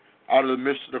out of the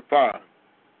midst of the fire.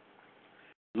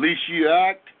 Lest you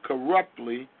act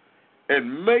corruptly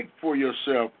and make for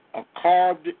yourself a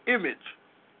carved image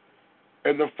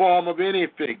in the form of any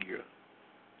figure,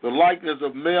 the likeness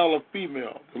of male or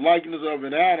female, the likeness of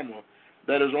an animal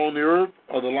that is on the earth,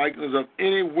 or the likeness of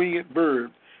any winged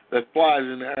bird that flies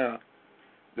in the air,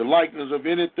 the likeness of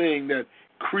anything that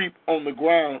creep on the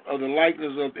ground, or the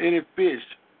likeness of any fish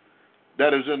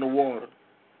that is in the water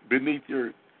beneath the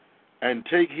earth. And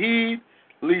take heed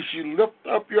lest you lift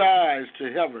up your eyes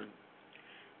to heaven,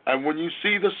 and when you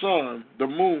see the sun, the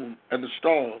moon, and the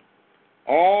stars,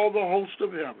 all the host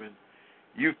of heaven,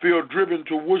 you feel driven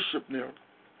to worship them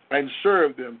and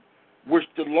serve them, which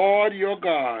the Lord your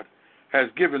God has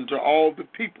given to all the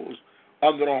peoples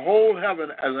under the whole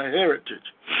heaven as a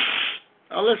heritage.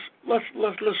 Now let's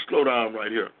slow down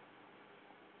right here.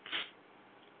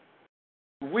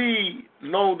 We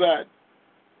know that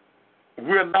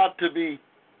we're not to be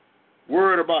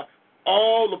worried about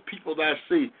all the people that I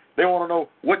see. They want to know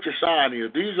what your sign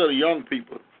is. These are the young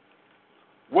people.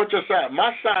 What's your sign?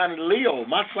 My sign is Leo.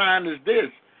 My sign is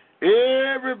this.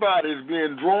 Everybody's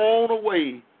being drawn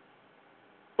away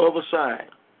of a sign.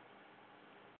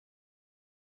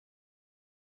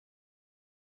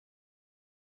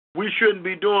 We shouldn't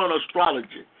be doing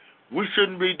astrology. We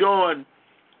shouldn't be doing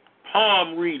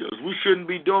palm readers. We shouldn't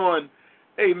be doing,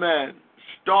 amen,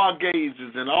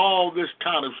 stargazers and all this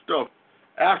kind of stuff,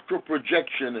 astral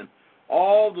projection and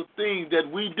all the things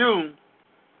that we do,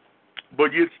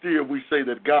 but yet still we say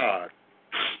that God,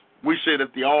 we say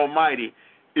that the Almighty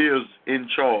is in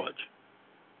charge.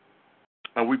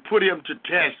 And we put him to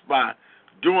test by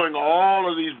doing all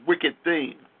of these wicked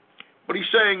things. But he's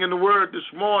saying in the word this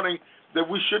morning that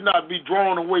we should not be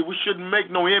drawn away. We shouldn't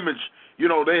make no image. You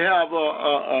know, they have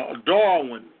a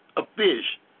Darwin, a fish.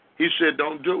 He said,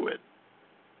 don't do it.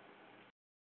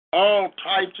 All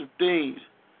types of things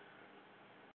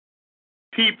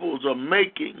peoples are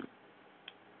making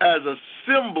as a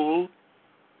symbol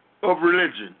of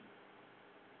religion.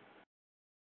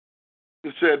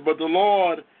 He said, but the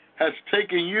Lord has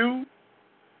taken you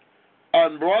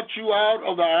and brought you out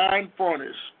of the iron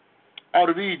furnace, out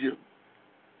of Egypt,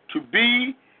 to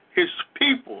be his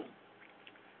people,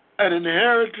 an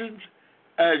inheritance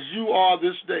as you are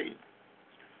this day.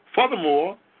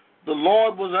 Furthermore, the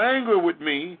Lord was angry with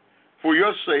me for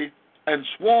your sake and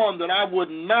sworn that I would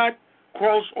not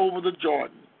cross over the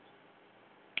Jordan,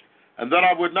 and that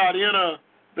I would not enter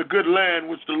the good land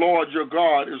which the Lord your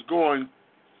God is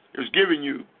giving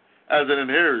you as an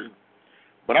inheritance.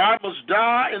 But I must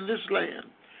die in this land.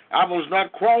 I must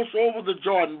not cross over the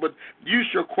Jordan, but you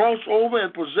shall cross over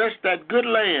and possess that good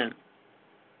land.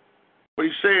 But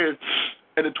he says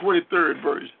in the 23rd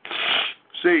verse,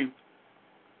 see,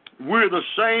 we're the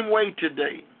same way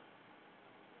today.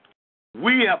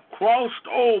 We have crossed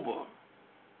over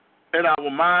in our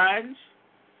minds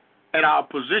and our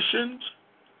positions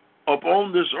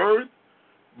upon this earth,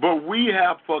 but we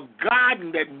have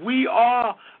forgotten that we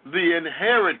are the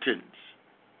inheritance.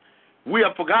 We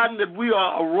have forgotten that we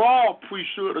are a royal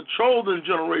priesthood, a chosen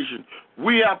generation.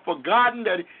 We have forgotten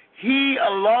that He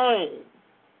alone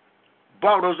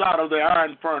brought us out of the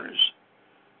iron furnace.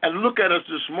 And look at us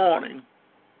this morning.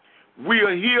 We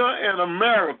are here in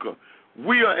America.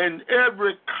 We are in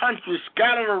every country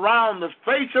scattered around the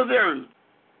face of the earth.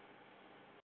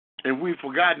 And we've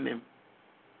forgotten Him.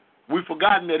 We've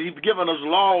forgotten that He's given us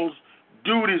laws,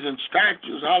 duties, and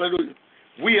statutes. Hallelujah.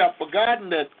 We have forgotten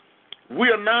that we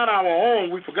are not our own.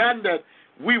 We've forgotten that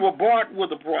we were bought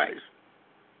with a price.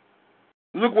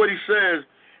 Look what He says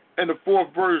in the fourth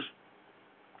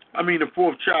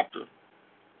chapter.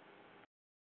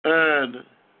 And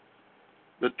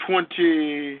the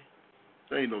 20,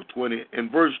 in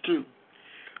verse 2.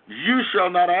 You shall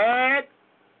not add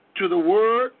to the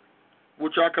word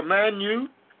which I command you,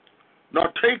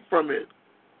 nor take from it,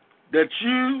 that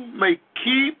you may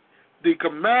keep the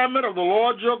commandment of the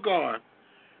Lord your God.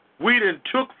 We didn't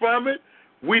took from it.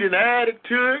 We didn't add it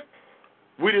to it.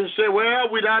 We didn't say, well,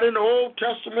 we're not in the Old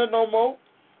Testament no more.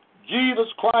 Jesus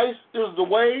Christ is the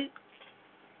way.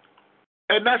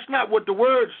 And that's not what the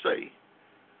words say.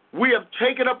 We have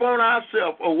taken upon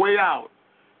ourselves a way out.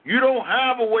 You don't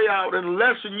have a way out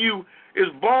unless you is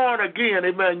born again.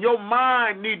 Amen. Your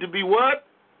mind need to be what?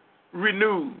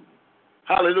 Renewed.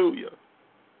 Hallelujah.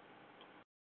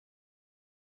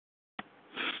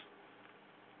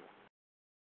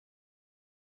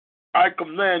 I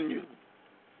command you.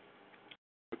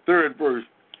 The third verse.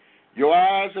 Your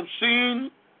eyes have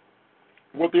seen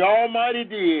what the Almighty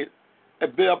did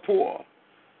at Baal-Peor.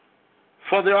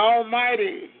 For the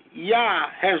Almighty Yah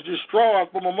has destroyed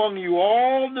from among you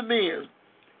all the men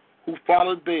who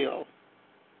followed Baal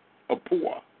or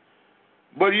Peor.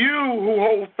 But you who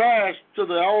hold fast to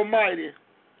the Almighty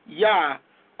Yah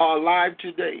are alive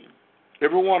today,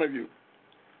 every one of you.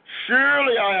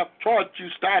 Surely I have taught you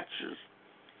statutes,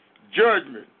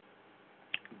 judgment,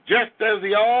 just as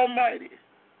the Almighty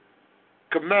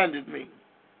commanded me,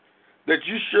 that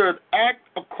you should act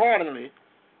accordingly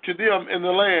to them in the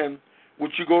land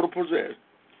which you go to possess.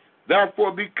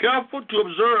 Therefore be careful to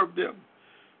observe them,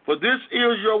 for this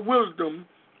is your wisdom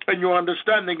and your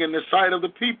understanding in the sight of the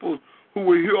people who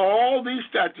will hear all these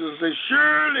statutes and say,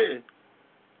 surely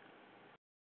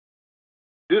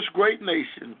this great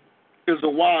nation is a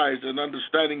wise and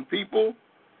understanding people.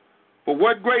 For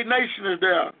what great nation is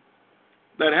there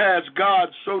that has God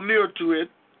so near to it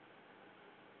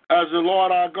as the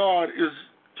Lord our God is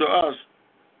to us?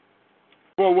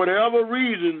 For whatever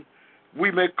reason we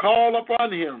may call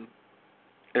upon Him.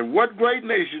 And what great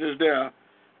nation is there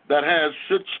that has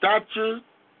such statutes,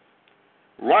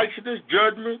 righteousness,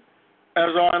 judgment, as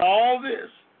are in all this,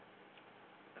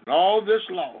 and all this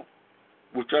law,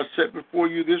 which I set before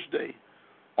you this day?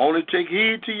 Only take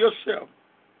heed to yourself,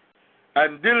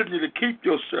 and diligently keep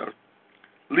yourself,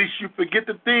 lest you forget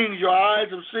the things your eyes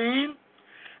have seen,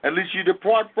 and lest you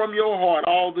depart from your heart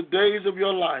all the days of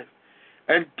your life,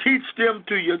 and teach them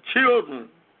to your children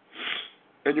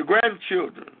and your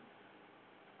grandchildren,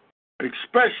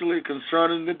 especially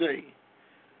concerning the day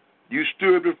you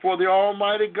stood before the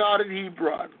Almighty God at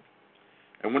Hebron.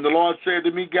 And when the Lord said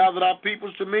to me, gather our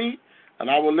peoples to me, and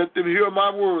I will let them hear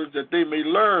my words, that they may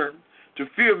learn to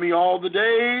fear me all the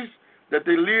days that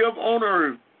they live on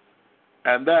earth,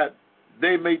 and that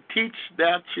they may teach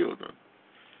their children.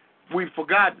 We've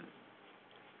forgotten.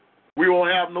 We don't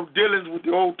have no dealings with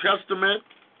the Old Testament.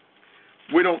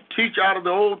 We don't teach out of the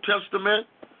Old Testament.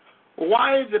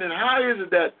 Why is it and how is it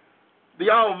that the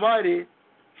Almighty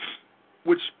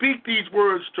would speak these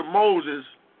words to Moses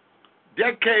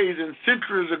decades and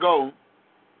centuries ago,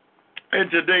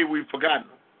 and today we've forgotten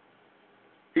them?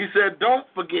 He said, don't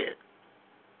forget,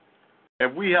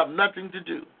 and we have nothing to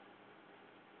do.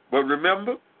 But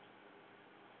remember,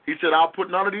 He said, I'll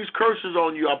put none of these curses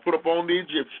on you. I'll put upon the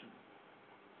Egyptians.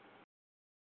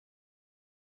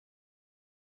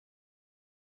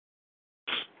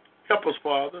 Help us,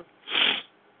 Father.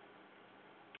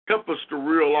 Help us to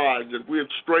realize that we have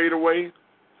strayed away.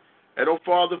 And, oh,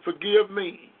 Father, forgive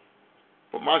me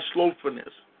for my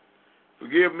slothfulness.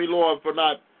 Forgive me, Lord, for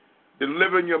not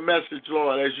delivering your message,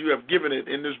 Lord, as you have given it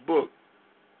in this book.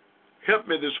 Help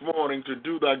me this morning to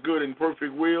do thy good and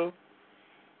perfect will.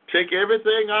 Take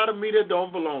everything out of me that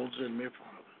don't belong in me,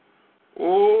 Father.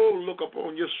 Oh, look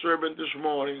upon your servant this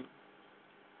morning.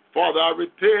 Father, I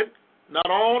repent not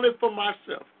only for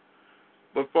myself,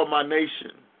 but for my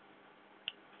nation,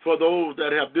 for those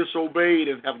that have disobeyed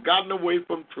and have gotten away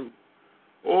from truth.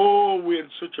 Oh, we're in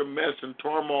such a mess and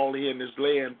turmoil here in this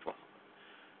land, Father.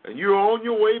 And you're on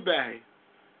your way back.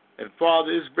 And,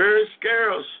 Father, it's very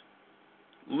scarce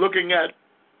looking at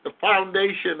the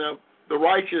foundation of the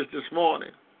righteous this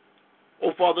morning.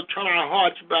 Oh, Father, turn our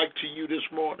hearts back to you this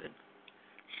morning.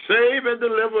 Save and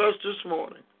deliver us this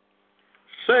morning.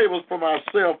 Save us from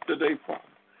ourselves today, Father.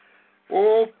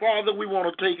 Oh, Father, we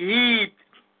want to take heed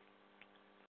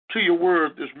to your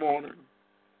word this morning.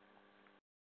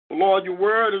 Lord, your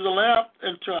word is a lamp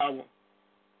unto our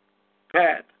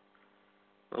path,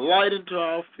 a light unto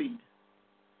our feet.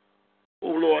 Oh,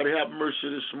 Lord, have mercy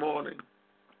this morning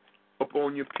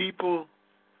upon your people.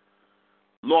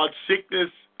 Lord, sickness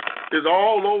is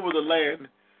all over the land.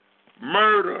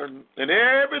 Murder and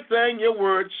everything your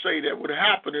words say that would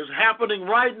happen is happening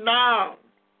right now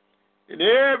in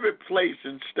every place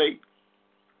and state.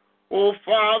 Oh,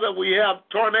 Father, we have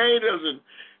tornadoes and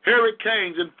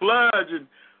hurricanes and floods and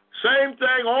same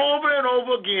thing over and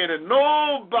over again, and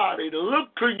nobody to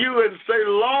look to you and say,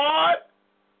 Lord,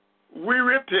 we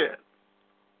repent.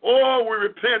 Oh, we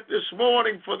repent this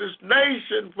morning for this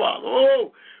nation, Father.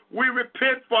 Oh, we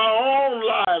repent for our own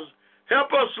lives.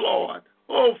 Help us, Lord.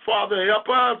 Oh, Father, help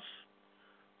us.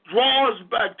 Draw us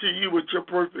back to you with your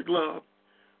perfect love.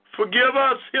 Forgive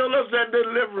us, heal us, and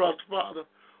deliver us, Father.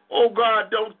 Oh, God,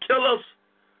 don't kill us,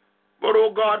 but,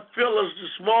 oh, God, fill us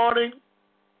this morning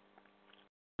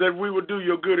that we will do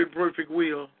your good and perfect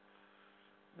will.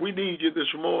 We need you this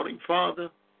morning, Father.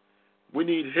 We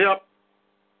need help.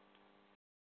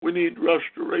 We need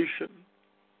restoration.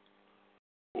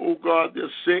 Oh, God, they're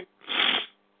sick.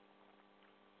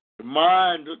 The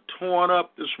minds are torn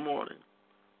up this morning.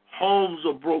 Homes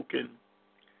are broken.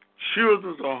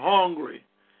 Children are hungry.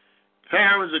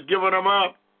 Parents are giving them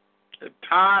up. They're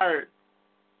tired.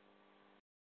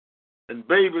 And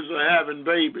babies are having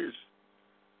babies.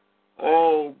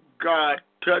 Oh, God,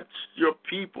 touch your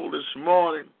people this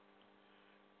morning.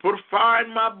 Put fire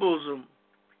in my bosom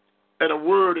and a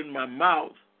word in my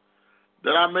mouth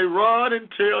that I may run and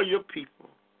tell your people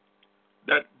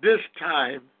that this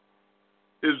time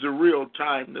is the real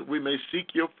time that we may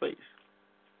seek your face.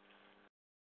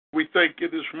 We thank you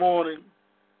this morning.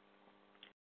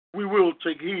 We will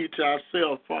take heed to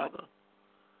ourselves, Father,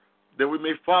 that we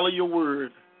may follow your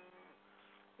word.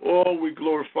 Oh, we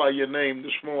glorify your name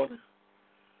this morning.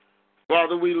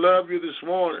 Father, we love you this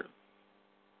morning.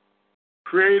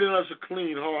 Create in us a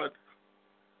clean heart.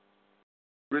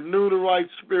 Renew the right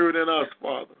spirit in us,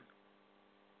 Father.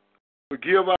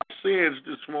 Forgive our sins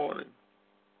this morning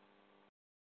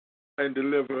and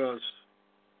deliver us.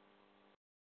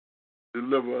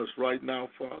 Deliver us right now,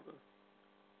 Father.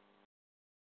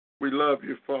 We love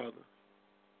you, Father.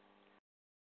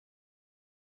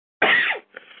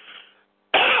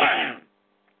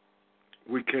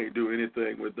 We can't do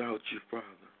anything without you, Father.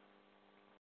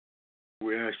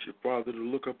 We ask you, Father, to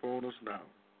look upon us now.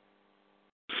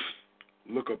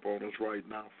 Look upon us right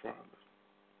now, Father.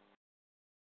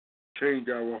 Change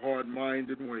our heart, mind,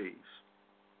 and ways.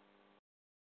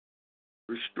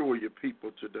 Restore your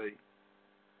people today.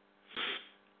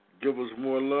 Give us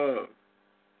more love,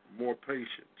 more patience.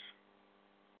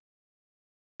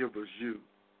 Give us you,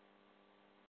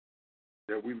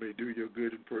 that we may do your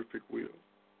good and perfect will.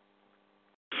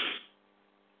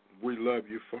 We love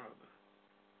you, Father.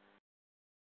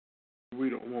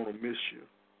 We don't want to miss you.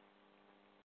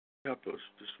 Help us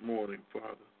this morning,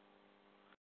 Father.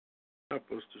 Help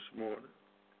us this morning.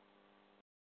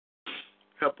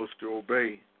 Help us to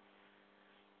obey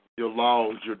your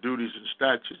laws, your duties, and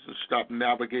statutes, and stop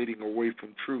navigating away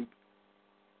from truth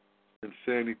and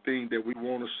say anything that we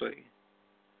want to say.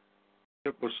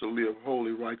 Help us to live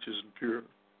holy, righteous, and pure.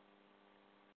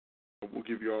 And we'll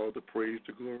give you all the praise,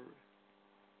 the glory.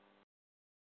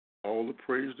 All the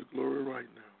praise, the glory right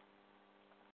now.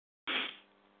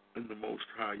 In the Most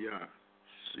High Yah,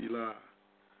 Selah.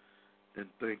 And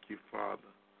thank you, Father.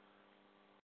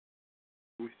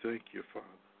 We thank you, Father.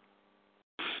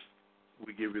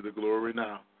 We give you the glory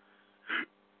now.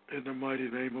 In the mighty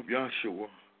name of Yahshua.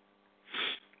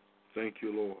 Thank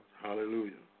you, Lord.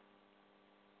 Hallelujah.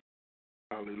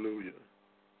 Hallelujah.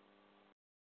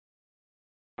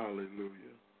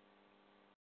 Hallelujah.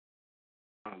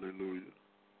 Hallelujah.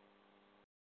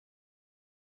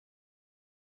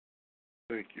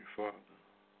 Thank you, Father.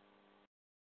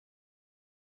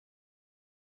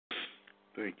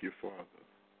 Thank you, Father.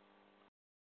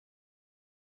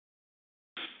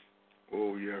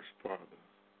 Oh, yes, Father.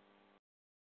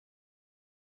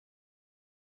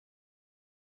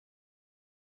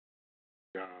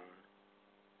 God.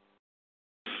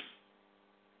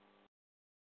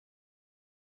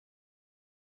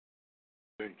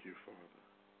 Thank you, Father.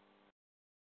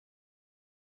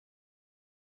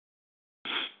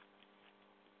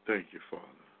 Thank you, Father.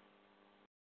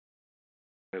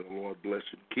 May the Lord bless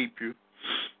and keep you.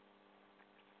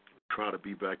 Try to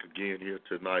be back again here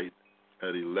tonight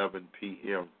at 11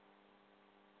 p.m.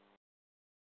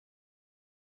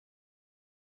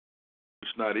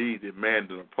 It's not easy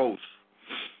manning a post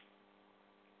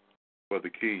for the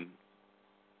King.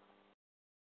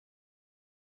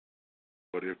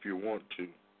 But if you want to,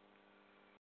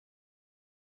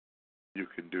 you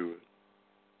can do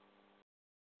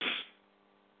it.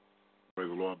 May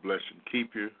the Lord bless and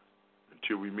keep you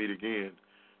until we meet again.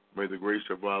 May the grace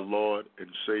of our Lord and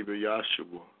Savior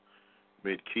Yahshua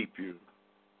may it keep you.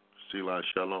 Selah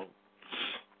Shalom.